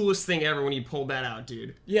the coolest thing ever when you pulled that out,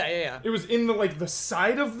 dude? Yeah. It was in the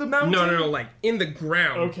side of the mountain? No, like in the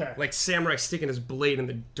ground. Okay. Like samurai sticking his blade in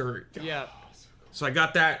the dirt. Yeah. So I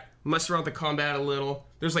got that, messed around with the combat a little.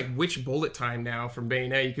 There's like witch bullet time now from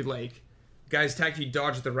Bayonetta. You could like, guys attack if you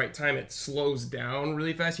dodge at the right time, it slows down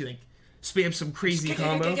really fast. You like spam some crazy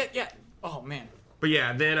combo. Yeah. Oh, man. But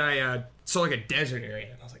yeah, then I saw like a desert area.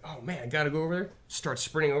 And I was like, oh man, I gotta go over there. Start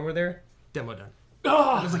sprinting over there. Demo done.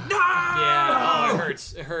 I was like, no! Yeah. Oh, it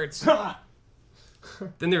hurts. It hurts.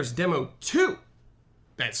 Then there's demo 2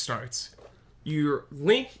 that starts. You're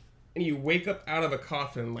Link and you wake up out of a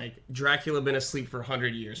coffin like Dracula been asleep for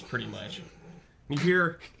 100 years, pretty much. You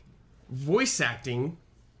hear voice acting,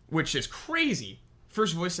 which is crazy.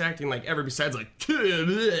 First voice acting like ever besides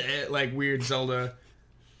like weird Zelda.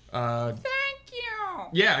 Thank you.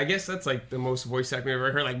 Yeah, I guess that's like the most voice acting I've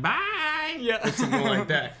ever heard. Like bye, Yeah. or something like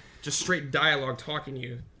that. Just straight dialogue talking to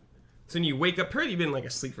you. So then you wake up. Apparently you've been like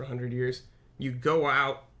asleep for 100 years. You go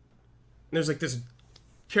out. And there's like this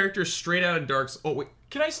character straight out of Dark Souls. Oh wait,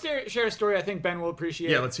 Can I share a story I think Ben will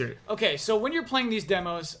appreciate? yeah, let's hear it. Okay, so when you're playing these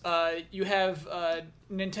demos, you have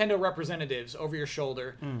Nintendo representatives over your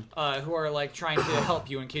shoulder who are like trying to help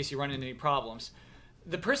you in case you run into any problems.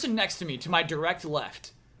 The person next to me, to my direct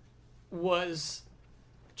left, was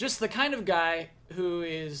just the kind of guy who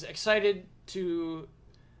is excited to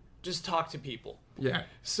just talk to people. Yeah.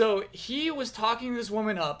 So he was talking this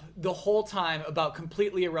woman up the whole time about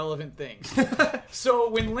completely irrelevant things. So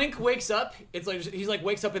when Link wakes up, it's like he's like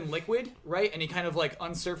wakes up in liquid, right? And he kind of like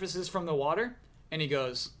unsurfaces from the water, and he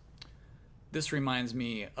goes, "This reminds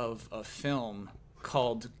me of a film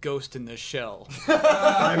called Ghost in the Shell."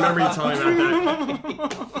 I remember you telling me about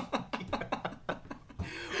that.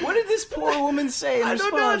 What did this poor woman say in I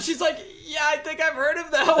response? don't know. She's like, "Yeah, I think I've heard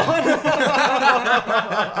of that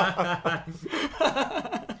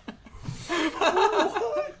one."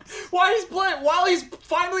 While he's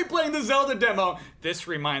finally playing the Zelda demo. This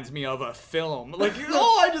reminds me of a film. Like,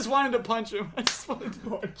 I just wanted to punch him. I just wanted to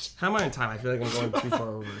punch. How am I in time? I feel like I'm going too far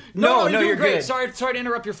over. No, you're doing you're great. good. Sorry to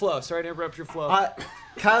interrupt your flow.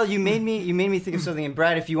 Kyle, you made me think of something, and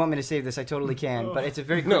Brad, if you want me to save this, I totally can. But it's a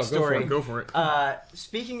very quick No, story. go for it.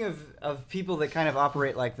 Speaking of people that kind of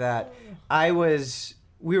operate like that,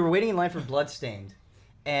 we were waiting in line for Bloodstained,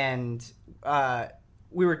 and I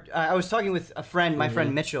was talking with a friend, my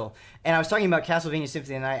friend Mitchell, and I was talking about Castlevania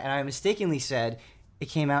Symphony of the Night, and I mistakenly said it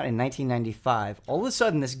came out in 1995. All of a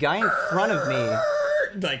sudden, this guy in front of me,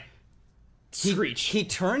 Like, screech. he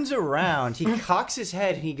turns around, he cocks his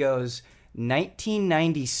head, and he goes,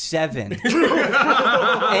 1997.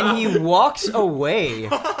 And he walks away.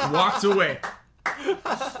 Walked away.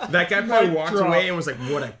 That guy probably walked away and was like,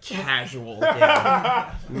 what a casual.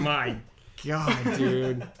 Yeah. My God,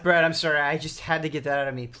 dude. Brad, I'm sorry. I just had to get that out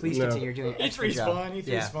of me. Please No. continue. You're doing an excellent E3's job. fun. E3's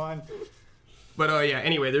Yeah. fun. But yeah,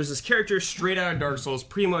 anyway, there's this character straight out of Dark Souls,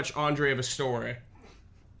 pretty much Andre of a story.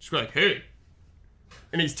 Just like, hey.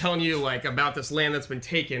 And he's telling you, like, about this land that's been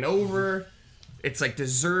taken over. It's, like,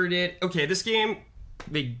 deserted. Okay, this game,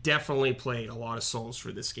 they definitely played a lot of Souls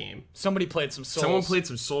for this game. Somebody played some Souls. Someone played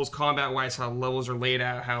some Souls combat-wise, how levels are laid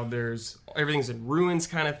out, how everything's in ruins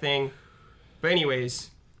kind of thing. But anyways,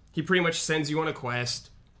 he pretty much sends you on a quest.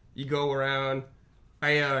 You go around.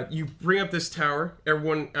 You bring up this tower.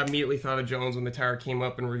 Everyone immediately thought of Jones when the tower came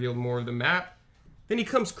up and revealed more of the map. Then he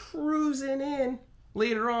comes cruising in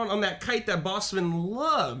later on that kite that Bossman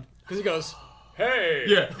loved. Because he goes, hey.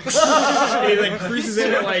 Yeah. And he like cruises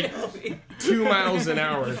in at like 2 miles an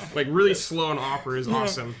hour. Like really slow and opera is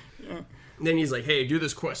awesome. And then he's like, hey, do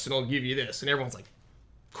this quest and I'll give you this. And everyone's like,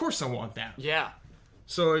 of course I want that. Yeah.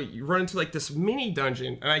 So you run into like this mini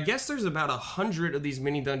dungeon. And I guess there's about 100 of these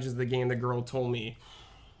mini dungeons in the game, the girl told me.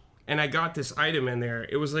 And I got this item in there.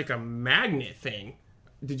 It was like a magnet thing.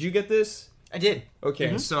 Did you get this? I did.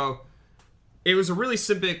 Okay, so it was a really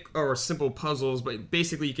simple puzzles, but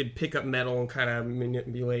basically you could pick up metal and kind of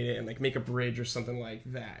manipulate it and like make a bridge or something like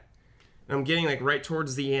that. And I'm getting like right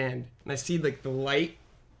towards the end, and I see like the light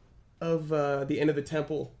of the end of the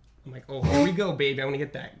temple. I'm like, oh, here we go, baby! I want to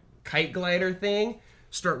get that kite glider thing.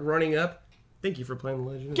 Start running up. Thank you for playing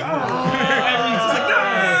The Legend of Zelda.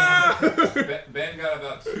 Ben got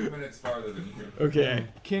about 2 minutes farther than you. Okay.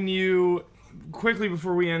 Can you quickly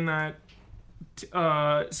before we end that?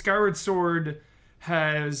 Skyward Sword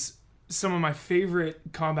has some of my favorite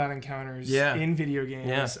combat encounters in video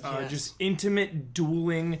games. Yeah. Just intimate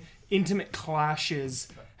dueling, intimate clashes.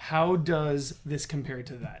 How does this compare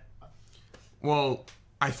to that? Well,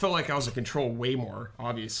 I felt like I was in control way more,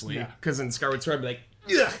 obviously. Yeah. Because in Skyward Sword I'd be like,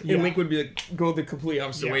 ugh, and Link would be like, go the complete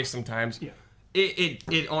opposite way sometimes. Yeah.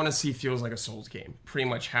 It honestly feels like a Souls game. Pretty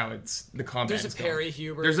much how it's the combat. There's a is going. parry,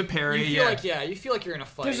 Hubert. There's a parry, you feel yeah. like you feel like you're in a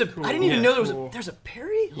fight. I didn't even know there's a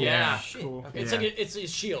parry. Yeah. Cool. It's Yeah. like it's a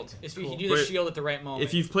shield. If you do the But shield at the right moment.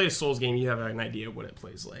 If you've played a Souls game, you have an idea of what it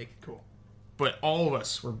plays like. Cool. But all of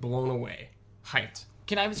us were blown away, hyped.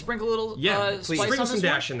 Can I sprinkle a little Yeah, spice sprinkle on some this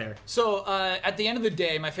dash one? in there. So at the end of the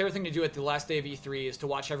day, my favorite thing to do at the last day of E3 is to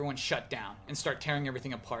watch everyone shut down and start tearing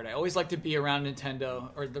everything apart. I always like to be around Nintendo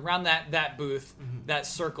or around that booth, that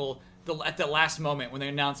circle, at the last moment when they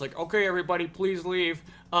announce like, okay, everybody, please leave,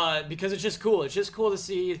 because it's just cool. It's just cool to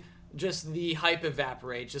see just the hype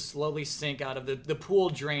evaporate, just slowly sink out of the pool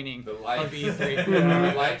draining The lights. of E3.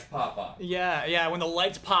 The lights pop on. Yeah, when the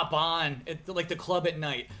lights pop on, like the club at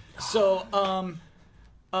night. So,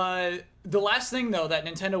 the last thing though that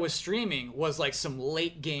Nintendo was streaming was like some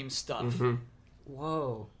late game stuff,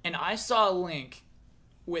 Whoa. and I saw Link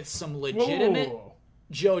with some legitimate Whoa.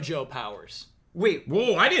 JoJo powers. Wait,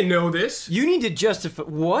 Whoa, I didn't know this. you need to justify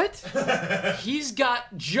what? He's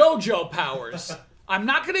got JoJo powers. I'm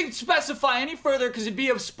not going to specify any further because it'd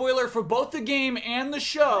be a spoiler for both the game and the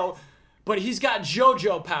show, but he's got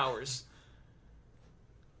JoJo powers.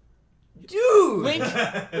 Dude! Link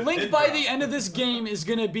by the end of this game is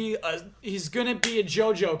gonna be a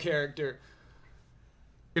JoJo character.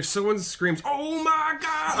 If someone screams, "Oh my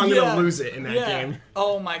god!" I'm gonna lose it in that game.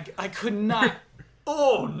 Oh my! I could not.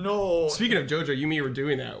 Oh no! Speaking of JoJo, you and me were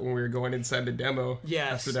doing that when we were going inside the demo.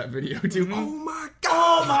 Yes. After that video, too. Oh my god!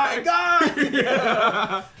 Oh my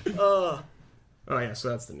god! Oh yeah, so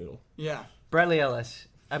that's the noodle. Yeah. Bradley Ellis,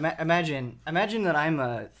 imagine that I'm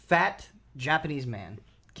a fat Japanese man,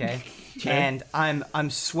 okay? And I'm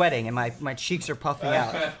sweating and my cheeks are puffing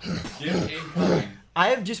out. Get incoming. I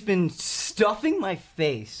have just been stuffing my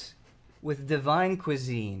face with divine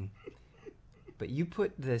cuisine. But you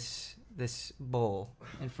put this bowl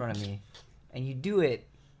in front of me and you do it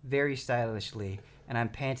very stylishly, and I'm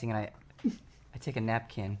panting and I take a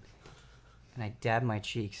napkin and I dab my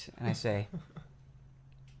cheeks, and I say,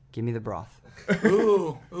 "Give me the broth."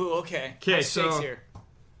 Ooh, okay. Okay, High stakes so- here.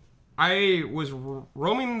 I was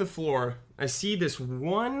roaming the floor. I see this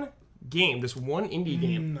one game, this one indie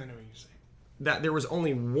game I know what you're saying. that there was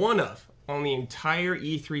only one of on the entire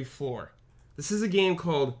E3 floor. This is a game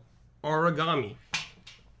called Origami.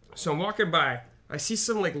 So I'm walking by, I see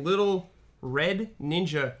some like little red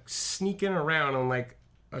ninja sneaking around on like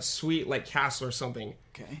a sweet like castle or something.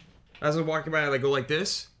 Okay. As I'm walking by, I like go like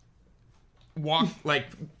this, walk like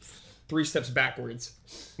 3 steps backwards.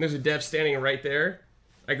 And there's a dev standing right there.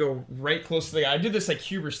 I go right close to the guy. I did this like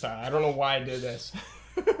Huber style. I don't know why I did this.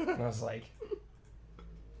 And I was like,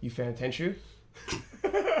 "You fan of Tenchu?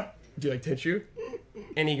 Do you like Tenchu?"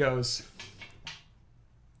 And he goes,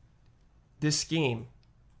 "This game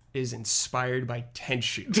is inspired by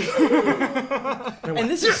Tenchu." And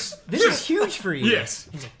this is huge for you. Yes.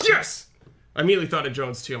 He's like, "Yes!" I immediately thought of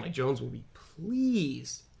Jones too. I'm like, Jones will be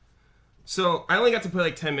pleased. So I only got to play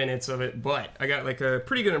like 10 minutes of it, but I got like a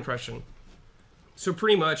pretty good impression. So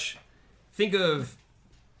pretty much, think of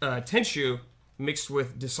Tenchu mixed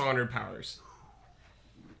with Dishonored powers.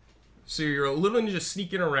 So you're a little ninja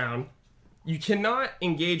sneaking around. You cannot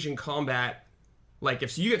engage in combat. Like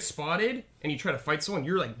if you get spotted and you try to fight someone,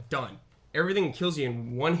 you're like done. Everything kills you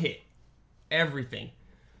in one hit. Everything.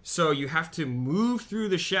 So you have to move through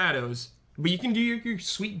the shadows, but you can do your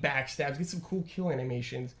sweet backstabs, get some cool kill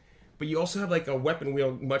animations. But you also have like a weapon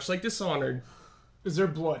wheel, much like Dishonored. Is there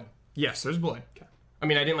blood? Yes, there's blood. I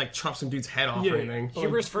mean, I didn't like chop some dude's head off Yeah. or anything.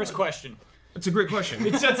 Huber's first question. It's a great question.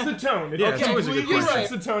 It sets the tone. Yeah, it's always a good completely question.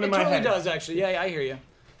 sets the tone It in my totally head. does, actually. Yeah, I hear you.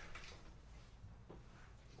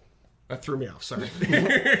 That threw me off. Sorry.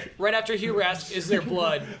 Right after Huber asked, "Is there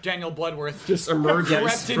blood?" Daniel Bloodworth Just emerges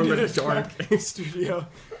crept from into the this dark. studio.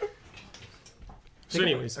 So,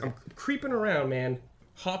 anyways, I'm creeping around, man.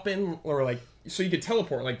 Hopping or like, so you could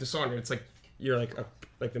teleport like Dishonored. It's like you're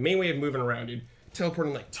like the main way of moving around, dude.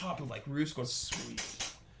 Teleporting like top of like roofs, going sweet.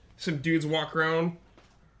 Some dudes walk around.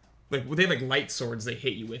 Like they have like light swords they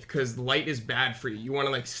hit you with because light is bad for you. You want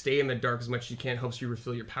to like stay in the dark as much as you can. Helps you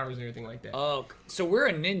refill your powers and everything like that. Oh, so we're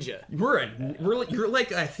a ninja. You're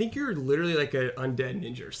like I think you're literally like an undead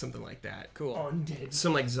ninja or something like that. Cool. Undead.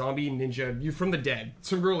 Some like zombie ninja. You're from the dead.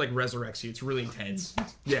 Some girl like resurrects you. It's really intense.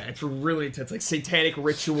 Yeah, it's really intense. Like satanic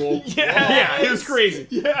ritual. Yeah, it was crazy.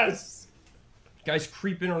 Yes. Guys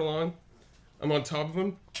creeping along. I'm on top of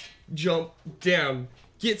him. Jump down.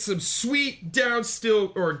 Get some sweet down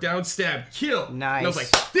stab kill. Nice. And I was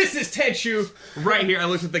like, this is Tenchu right here. I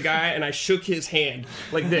looked at the guy and I shook his hand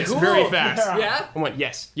like this very fast. Yeah? I went,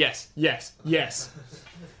 yes, yes, yes, yes.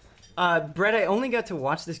 Brett, I only got to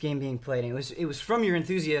watch this game being played, and it was from your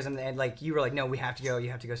enthusiasm that like you were like, "No, we have to go.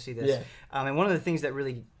 You have to go see this." Yeah. And one of the things that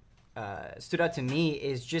really stood out to me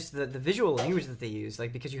is just the visual language that they use,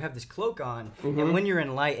 like because you have this cloak on, and when you're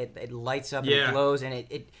in light, it lights up and it glows, and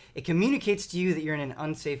it communicates to you that you're in an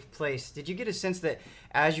unsafe place. Did you get a sense that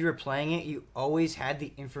as you were playing it, you always had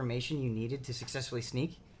the information you needed to successfully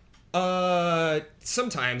sneak?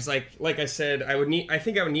 Sometimes, like I said, I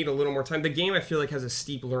think I would need a little more time. The game I feel like has a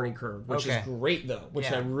steep learning curve, which is great though,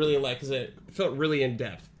 which I really like because it felt really in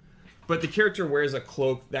depth. But the character wears a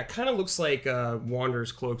cloak that kind of looks like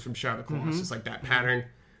Wander's cloak from Shadow of the Colossus. It's like that pattern.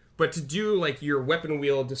 But to do like your weapon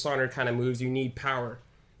wheel Dishonored kind of moves, you need power.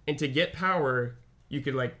 And to get power, you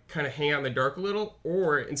could like kind of hang out in the dark a little,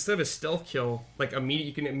 or instead of a stealth kill, like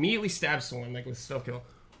you can immediately stab someone like with stealth kill,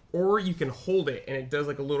 or you can hold it and it does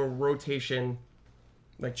like a little rotation,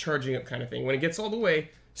 like charging up kind of thing. When it gets all the way,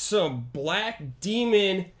 some black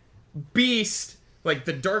demon beast, like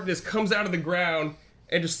the darkness comes out of the ground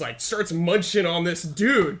and just like starts munching on this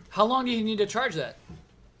dude. How long do you need to charge that?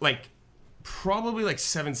 Like probably like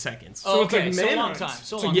 7 seconds. Oh, it's like okay, so a long Manhunt. time.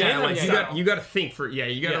 So So long Yeah, time. like you got to think for you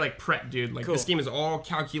got to Yeah. like prep, dude. Like Cool. this game is all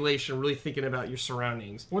calculation, really thinking about your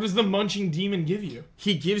surroundings. What does the munching demon give you?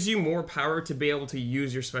 He gives you more power to be able to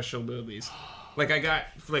use your special abilities. Like I got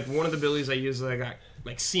like one of the abilities I used, I got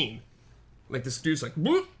like seen. Like this dude's like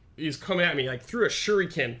whoop, he's coming at me like threw a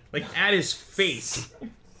shuriken like at his face.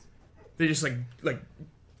 They just like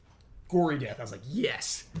gory death. I was like,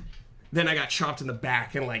 yes. Then I got chopped in the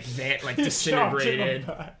back and like disintegrated.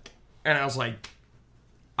 And I was like,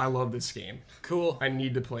 I love this game. Cool. I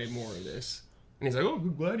need to play more of this. And he's like, oh,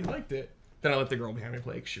 I'm glad you liked it. Then I let the girl behind me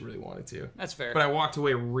play because she really wanted to. That's fair. But I walked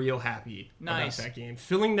away real happy Nice. about that game.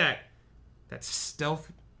 Feeling that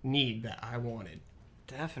stealth need that I wanted.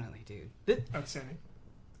 Definitely, dude. Outstanding.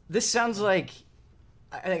 This sounds like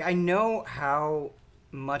I know how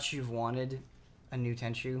much you've wanted a new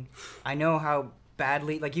Tenchu. I know how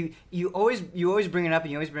badly, like you always bring it up,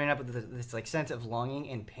 and you always bring it up with this like sense of longing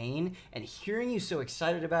and pain, and hearing you so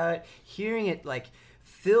excited about it, hearing it like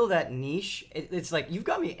fill that niche, it's like you've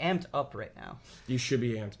got me amped up right now. You should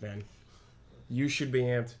be amped, man. You should be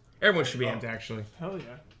amped. Everyone should be amped, actually. Hell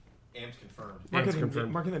yeah. Amped confirmed. Amped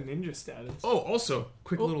confirmed. Marking the ninja status. Oh, also,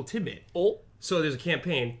 quick little tidbit. Oh, So there's a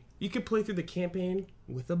campaign. You could play through the campaign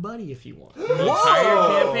with a buddy if you want. The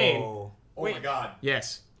entire campaign. Oh Wait. my god.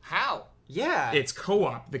 Yes. how? Yeah. It's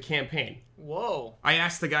co-op, the campaign. Whoa. I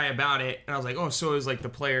asked the guy about it, and I was like, oh, so is like the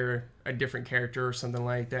player a different character or something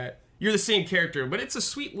like that? You're the same character, but it's a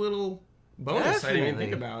sweet little bonus I didn't even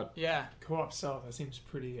think Definitely. about. Yeah. Co-op self. That seems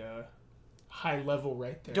pretty high level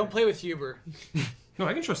right there. Don't play with Huber. No,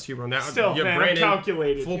 I can trust you on that. Still, Yeah, man, Brandon, I'm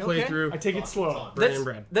calculated. full You okay? playthrough. I take it slow. Brandon and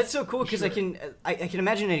Brad. That's so cool because I can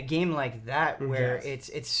imagine in a game like that where Yes.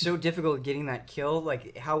 it's so difficult getting that kill,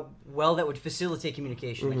 like how well that would facilitate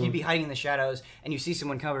communication. Like you'd be hiding in the shadows and you see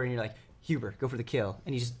someone cover and you're like, Huber, go for the kill,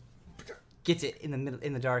 and he just gets it in the middle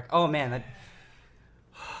in the dark. Oh man, that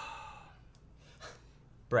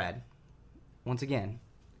Brad, once again,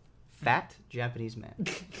 fat Japanese man.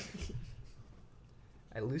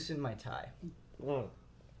 I loosen my tie.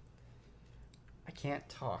 I can't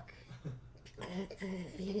talk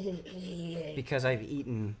because I've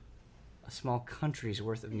eaten a small country's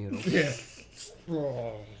worth of noodles. Yeah.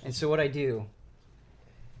 And so what I do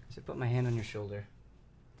is I put my hand on your shoulder,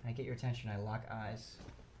 and I get your attention, I lock eyes.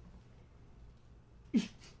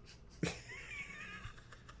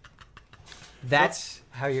 That's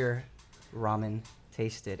how your ramen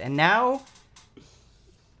tasted. And now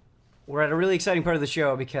we're at a really exciting part of the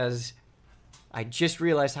show because I just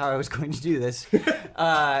realized how I was going to do this.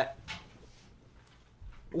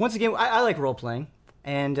 Once again, I like role-playing.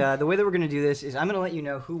 And the way that we're going to do this is I'm going to let you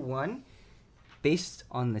know who won based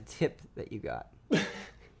on the tip that you got.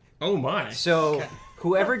 Oh my. So Okay.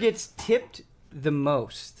 whoever gets tipped the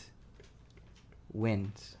most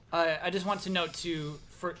wins. I just want to note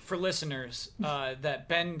for listeners that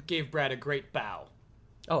Ben gave Brad a great bow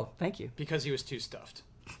Oh, thank you. because he was too stuffed.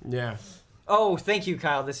 Yeah. Oh, thank you,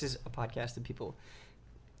 Kyle. This is a podcast of people.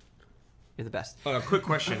 You're the best. Quick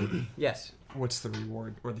question. Yes. What's the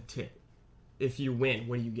reward or the tip? If you win,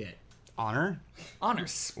 what do you get? Honor? Honor.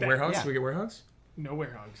 Warehouse? Yeah. Do we get warehouse? No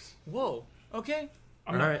warehouse. Whoa. Okay.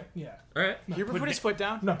 I'm All not, right. Yeah. All right. Huber put his foot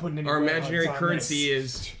down. I'm not putting any Our warehouse imaginary on currency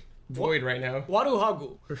this. is void right now.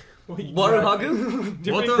 Waruhagu. Waruhagu?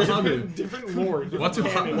 Different, different lore. Different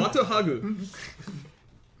canon. Watahagu.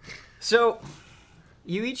 So,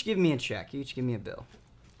 you each give me a check. You each give me a bill.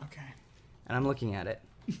 Okay. And I'm looking at it.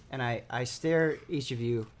 And I stare each of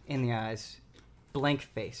you in the eyes. Blank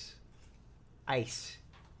face. Ice.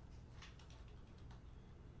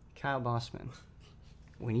 Kyle Bossman,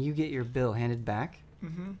 when you get your bill handed back,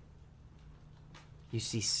 you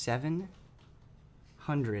see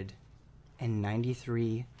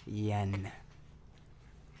 793 yen.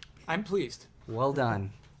 I'm pleased. Well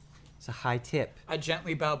done. It's a high tip. I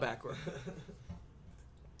gently bow backward.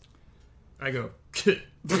 I go.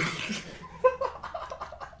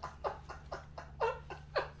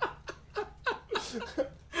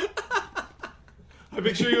 I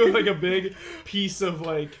picture you with like a big piece of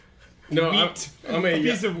like No, wheat. I'm a a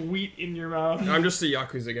piece of wheat in your mouth. I'm just a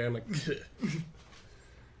Yakuza guy. I'm like,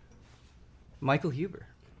 Michael Huber,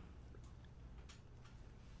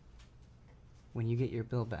 when you get your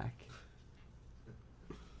bill back,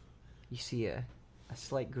 you see a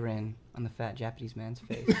slight grin on the fat Japanese man's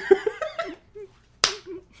face.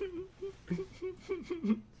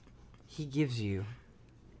 He gives you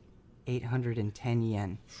 810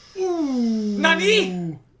 yen.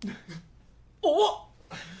 Nani? Oh.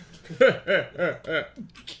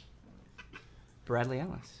 Bradley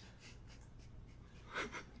Ellis.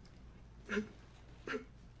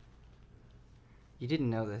 You didn't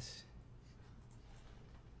know this,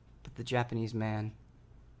 but the Japanese man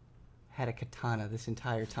had a katana this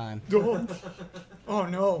entire time. Oh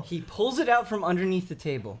no. He pulls it out from underneath the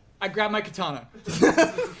table. I grab my katana.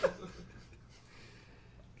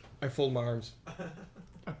 I fold my arms.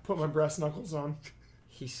 I put my brass knuckles on.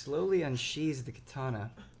 He slowly unsheathes the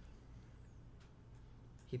katana.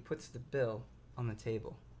 He puts the bill on the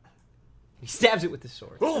table. He stabs it with the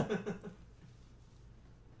sword. Oh.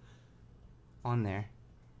 On there,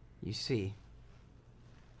 you see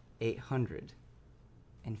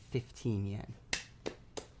 815 yen.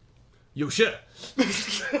 Yo, shit.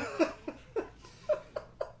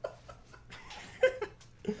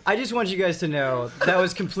 I just want you guys to know that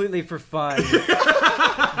was completely for fun.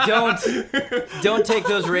 Don't take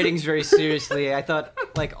those ratings very seriously. I thought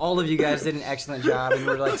like all of you guys did an excellent job and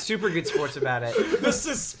were like super good sports about it, The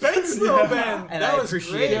suspense, though, man. and That I was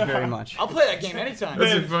appreciate great. it very much. I'll play that game anytime.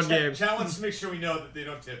 This is a fun game. Chat wants to make sure we know that they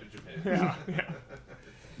don't tip in Japan.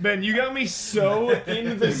 Ben, you got me so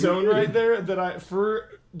in the zone right there that for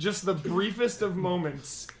just the briefest of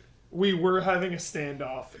moments, we were having a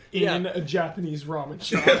standoff in a Japanese ramen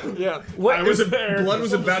shop. Yeah. What I was there. Blood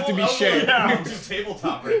was about to be shed. Yeah.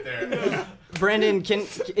 Tabletop right there. Brandon,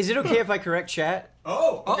 is it okay if I correct chat?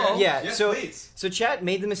 Oh, okay. Yeah, Yes, so please. so chat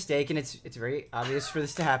made the mistake, and it's very obvious for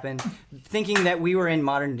this to happen, thinking that we were in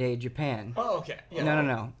modern day Japan. Oh, okay. Yeah.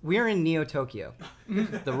 No. We are in Neo Tokyo.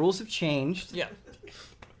 The rules have changed. Yeah.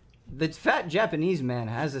 The fat Japanese man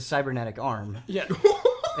has a cybernetic arm. Yeah.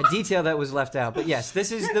 A detail that was left out. But yes,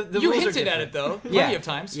 this is the You rules are hinted at different. it, though, plenty Yeah. of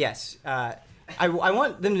times. Yes. I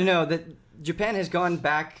want them to know that Japan has gone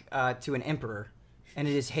back to an emperor, and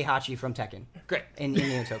it is Heihachi from Tekken. Great. In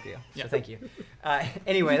Neo Tokyo. Yeah. So thank you.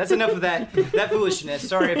 Anyway, that's enough of that foolishness.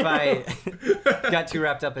 Sorry if I got too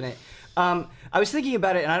wrapped up in it. I was thinking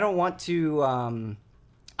about it, and I don't want to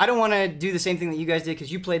do the same thing that you guys did,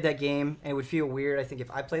 because you played that game, and it would feel weird, I think, if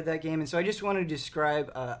I played that game. And so I just wanted to describe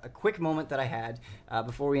a quick moment that I had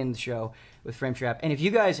before we end the show with Frame Trap. And if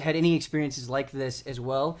you guys had any experiences like this as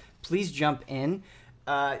well, please jump in.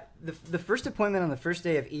 The first appointment on the first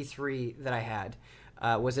day of E3 that I had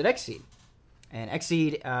was at Xseed. And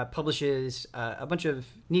Xseed publishes a bunch of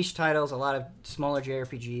niche titles, a lot of smaller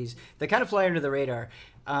JRPGs that kind of fly under the radar.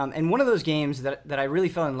 And one of those games that I really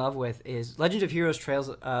fell in love with is Legend of Heroes Trails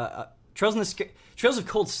of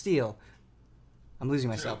Cold Steel. I'm losing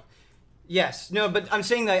myself. Yes, no, but I'm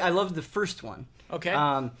saying that I loved the first one.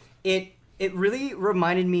 Okay. It really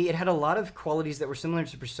reminded me, it had a lot of qualities that were similar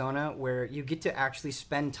to Persona, where you get to actually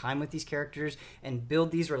spend time with these characters and build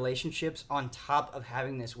these relationships on top of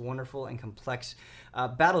having this wonderful and complex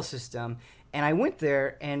battle system. And I went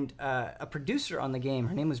there, and a producer on the game,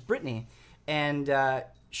 her name was Brittany, and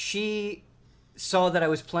she saw that I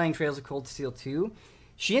was playing Trails of Cold Steel 2.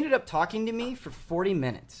 She ended up talking to me for 40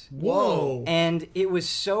 minutes. Whoa. And it was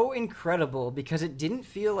so incredible because it didn't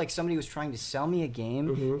feel like somebody was trying to sell me a game.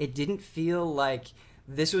 Mm-hmm. It didn't feel like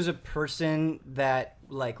this was a person that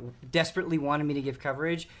like desperately wanted me to give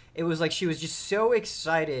coverage. It was like she was just so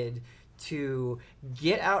excited to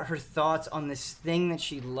get out her thoughts on this thing that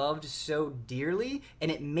she loved so dearly,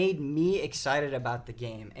 and it made me excited about the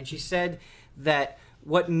game. And she said that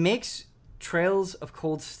what makes Trails of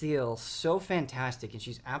Cold Steel so fantastic, and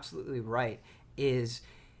she's absolutely right, is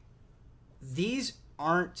these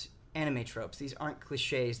aren't anime tropes. These aren't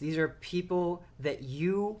cliches. These are people that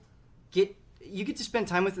you get to spend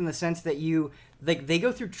time with, in the sense that they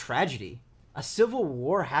go through tragedy. A civil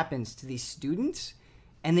war happens to these students,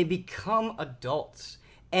 and they become adults.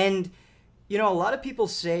 And a lot of people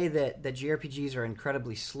say that JRPGs are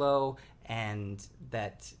incredibly slow, and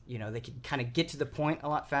that they can kind of get to the point a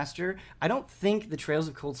lot faster. I don't think the Trails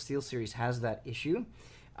of Cold Steel series has that issue,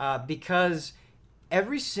 because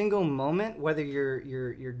every single moment, whether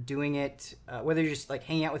you're doing it, whether you're just like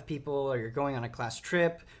hanging out with people, or you're going on a class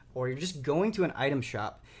trip, or you're just going to an item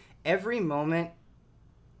shop, every moment,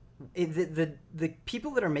 the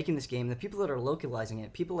people that are making this game, the people that are localizing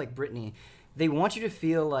it, people like Brittany, they want you to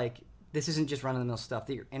feel like this isn't just run-of-the-mill stuff,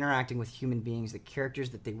 that you're interacting with human beings, the characters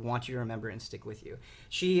that they want you to remember and stick with you.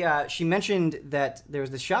 She mentioned that there was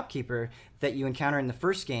the shopkeeper that you encounter in the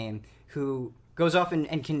first game who goes off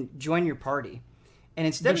and can join your party. And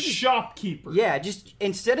instead The of shopkeeper. yeah,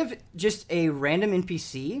 instead of just a random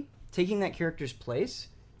NPC taking that character's place,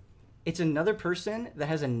 it's another person that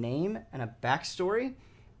has a name and a backstory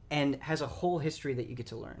and has a whole history that you get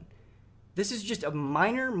to learn. This is just a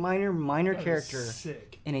minor That is character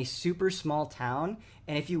sick. in a super small town,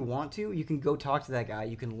 and if you want to, you can go talk to that guy.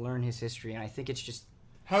 You can learn his history, and I think it's just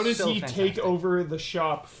How does so he fantastic. take over the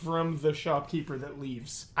shop from the shopkeeper that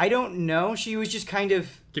leaves? I don't know. She was just kind of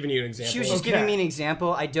Giving you an example. She was just Okay. giving me an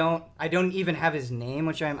example. I don't even have his name,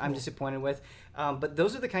 which I'm disappointed with. But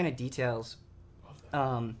those are the kind of details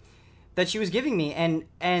that she was giving me,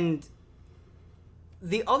 and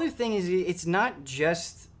the other thing is, it's not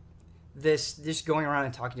just this going around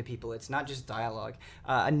and talking to people. It's not just dialogue.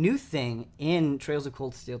 A new thing in Trails of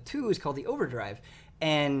Cold Steel 2 is called the Overdrive.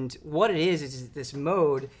 And what it is this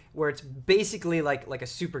mode where it's basically like a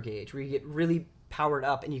super gauge, where you get really powered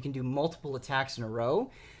up and you can do multiple attacks in a row.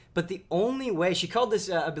 But the only way, she called this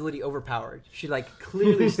ability overpowered. She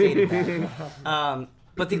clearly stated that.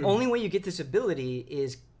 But the only way you get this ability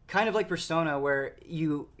is kind of like Persona, where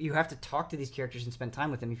you have to talk to these characters and spend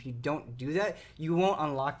time with them. If you don't do that, you won't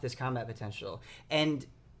unlock this combat potential. And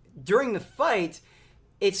during the fight,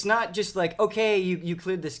 it's not just like, okay, you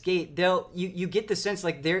cleared this gate. You get the sense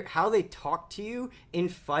like how they talk to you in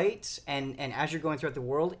fights and as you're going throughout the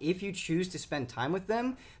world. If you choose to spend time with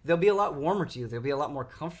them, they'll be a lot warmer to you. They'll be a lot more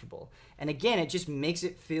comfortable. And again, it just makes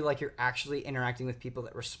it feel like you're actually interacting with people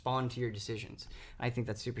that respond to your decisions. I think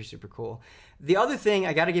that's super, super cool. The other thing,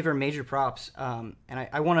 I got to give her major props, and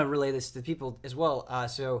I want to relay this to people as well.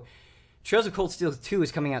 So Trails of Cold Steel 2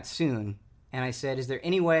 is coming out soon. And I said, is there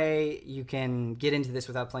any way you can get into this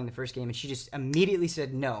without playing the first game? And she just immediately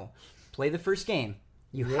said, no. Play the first game.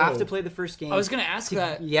 You have to play the first game. I was going to ask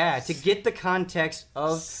that. Yeah, to get the context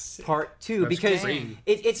of part 2. Because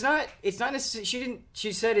it's not necessarily,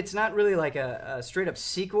 she said it's not really like a straight up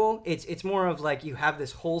sequel. It's more of like you have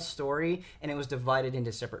this whole story and it was divided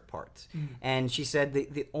into separate parts. And she said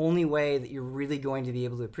the only way that you're really going to be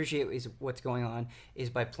able to appreciate what's going on is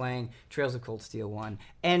by playing Trails of Cold Steel 1.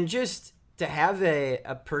 And just to have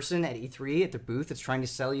a person at E3 at the booth that's trying to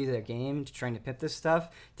sell you their game, trying to pimp this stuff,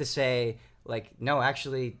 to say, like, no,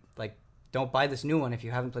 actually, like, don't buy this new one if you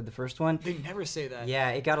haven't played the first one. They never say that. Yeah,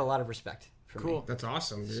 it got a lot of respect from me. That's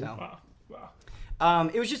awesome, dude. So, Wow.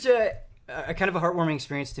 it was just a kind of a heartwarming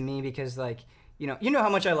experience to me because, like, you know how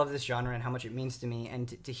much I love this genre and how much it means to me, and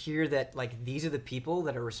to hear that, like, these are the people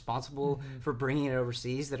that are responsible for bringing it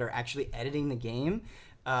overseas, that are actually editing the game,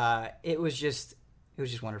 it was just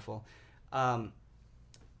wonderful. The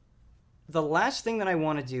last thing that I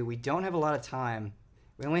want to do, we don't have a lot of time.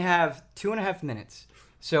 We only have 2.5 minutes.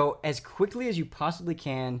 So as quickly as you possibly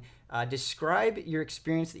can, describe your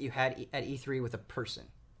experience that you had at E3 with a person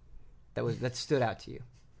that stood out to you.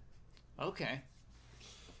 Okay.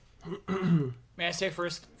 May I say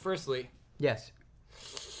firstly, Yes.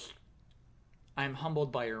 I'm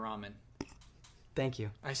humbled by your ramen. Thank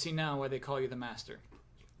you. I see now why they call you the master.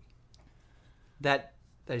 That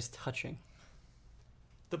is touching.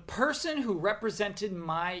 The person who represented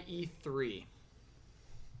my E3.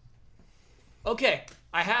 Okay,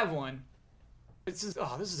 I have one. This is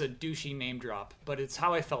a douchey name drop, but it's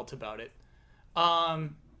how I felt about it.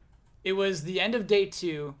 It was the end of day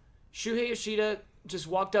 2. Shuhei Yoshida just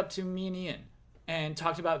walked up to me and Ian and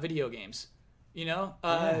talked about video games. You know,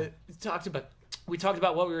 we talked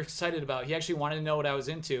about what we were excited about. He actually wanted to know what I was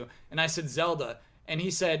into, and I said Zelda, and he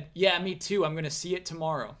said, "Yeah, me too. I'm gonna see it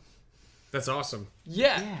tomorrow." That's awesome.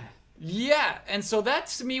 Yeah, and so that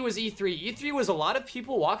to me was E3. E3 was a lot of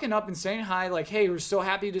people walking up and saying hi, like, hey, we're so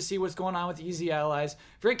happy to see what's going on with Easy Allies.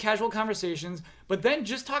 Very casual conversations, but then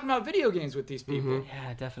just talking about video games with these people.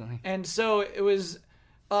 Yeah, definitely. And so it was,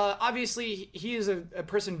 obviously, he is a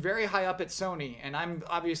person very high up at Sony, and I'm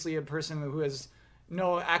obviously a person who has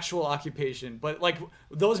no actual occupation. But, like,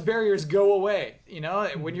 those barriers go away, you know?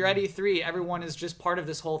 When you're at E3, everyone is just part of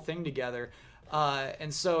this whole thing together.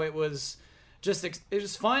 And so it was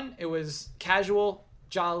fun. It was casual,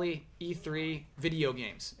 jolly, E3, video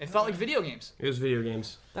games. It felt like video games. It was video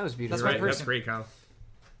games. That was beautiful. That's my That's person. great, Kyle.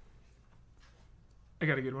 I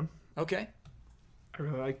got a good one. Okay. I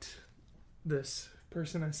really liked this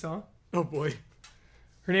person I saw. Oh, boy.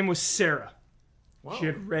 Her name was Sarah. Wow. She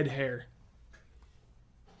had red hair.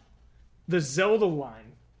 The Zelda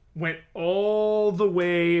line went all the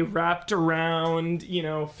way wrapped around,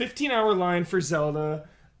 15-hour line for Zelda.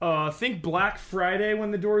 Think Black Friday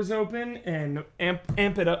when the doors open and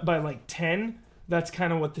amp it up by like 10. That's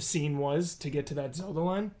kind of what the scene was to get to that Zelda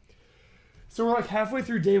line. So we're like halfway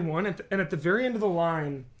through day 1, and at the very end of the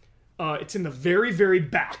line, it's in the very, very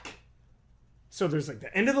back. So there's like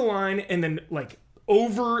the end of the line, and then like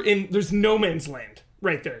there's no man's land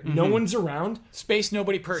right there. No one's around. Space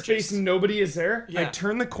nobody purchased. Space nobody is there. Yeah. I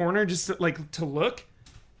turn the corner just to look,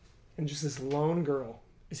 and just this lone girl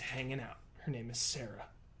is hanging out. Her name is Sarah.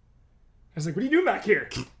 I was like, "What are you doing back here?"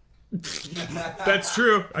 That's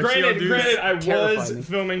true. Granted, I Terrified was me.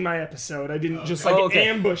 filming my episode. I didn't just Oh, okay.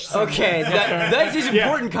 ambush someone. Okay, that is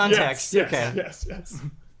important context. Yes, okay. Yes.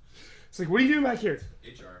 It's like, what are you doing back here?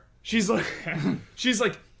 HR. She's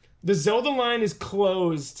like, the Zelda line is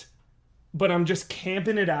closed, but I'm just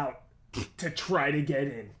camping it out to try to get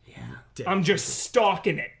in. Yeah. I'm just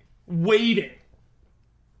stalking it, waiting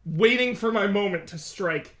for my moment to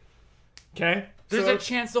strike. Okay? There's So a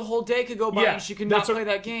chance the whole day could go by Yeah, and she could not that's what- play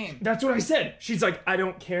that game. that's what I said. She's like, I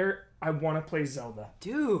don't care. I want to play Zelda.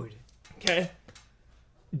 Dude. Okay?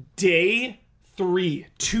 Day 3,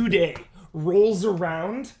 today, rolls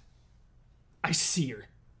around. I see her.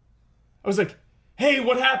 I was like, hey,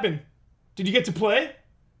 what happened? Did you get to play?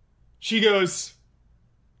 She goes,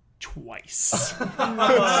 twice.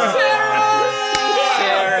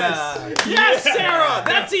 Sarah. Yes, Sarah!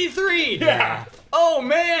 That's E3! Yeah. Oh,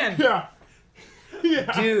 man! Yeah.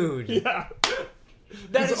 Dude. Yeah.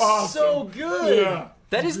 That is awesome. so good! Yeah.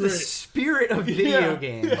 That is the spirit of video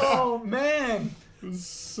games. Oh man!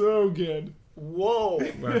 So good. Whoa!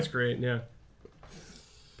 Well, that's great. Yeah.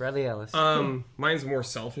 Bradley Ellis. Mine's more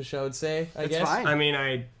selfish, I would say. I It's guess. fine. I mean,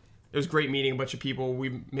 it was great meeting a bunch of people.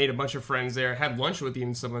 We made a bunch of friends there. Had lunch with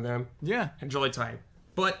even some of them. Yeah. Had a jolly time.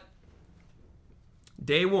 But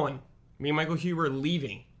day one, me and Michael Hugh were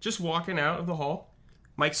leaving, just walking out of the hall.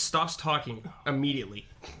 Mike stops talking immediately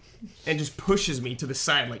and just pushes me to the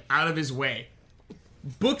side, like out of his way.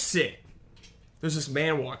 Books it. There's this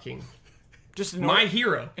man walking. Just My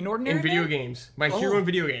hero an ordinary in video man? games. My hero in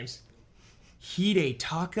video games.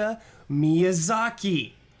 Hidetaka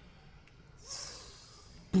Miyazaki.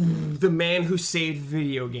 The man who saved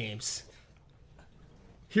video games.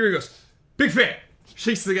 Here he goes. Big fan.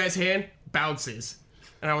 Shakes the guy's hand, bounces.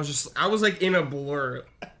 And I was like in a blur.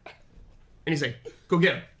 And he's like, go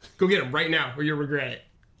get him. Go get him right now or you'll regret it.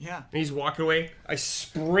 Yeah. And he's walking away. I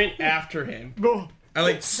sprint after him. Oh. I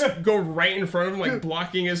like go right in front of him, like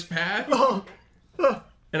blocking his path.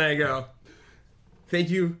 And I go, thank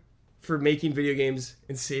you for making video games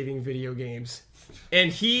and saving video games. And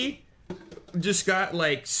he just got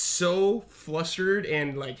like so flustered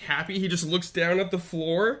and like happy. He just looks down at the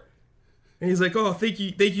floor and he's like, oh, thank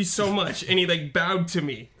you so much. And he like bowed to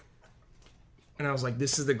me. And I was like,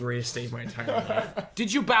 this is the greatest day of my entire life.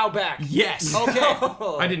 Did you bow back? Yes. Okay.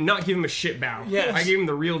 I did not give him a shit bow. Yes. I gave him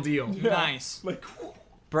the real deal. Nice. Like,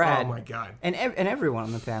 Brad. Oh my god. And everyone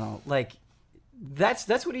on the panel, like, that's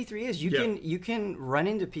what E3 is. You can run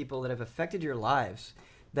into people that have affected your lives,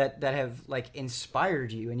 that have like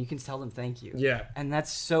inspired you, and you can tell them thank you. Yeah. And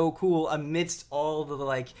that's so cool amidst all the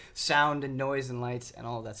like sound and noise and lights and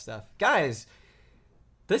all of that stuff. Guys,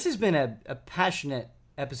 this has been a passionate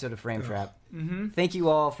episode of Frame Trap. Mm-hmm. Thank you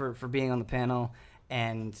all for being on the panel,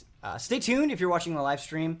 and stay tuned if you're watching the live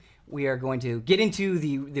stream. We are going to get into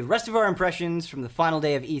the rest of our impressions from the final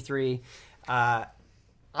day of E3.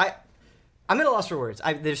 I'm at a loss for words.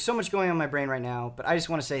 There's so much going on in my brain right now, but I just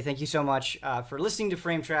want to say thank you so much for listening to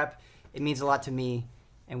Frame Trap. It means a lot to me,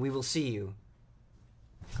 and we will see you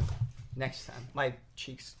next time. My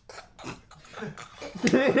cheeks.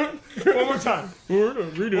 one more time.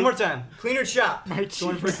 One more time. Cleaner shop. My cheeks.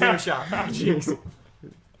 Going for a cleaner shop. Cheeks.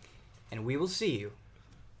 And we will see you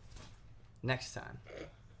next time.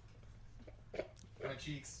 My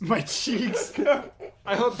cheeks. My cheeks.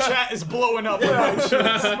 I hope chat is blowing up. My cheeks.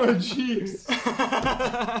 My cheeks.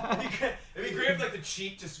 It'd be great if like the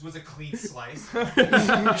cheek just was a clean slice.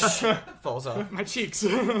 Falls off. My cheeks.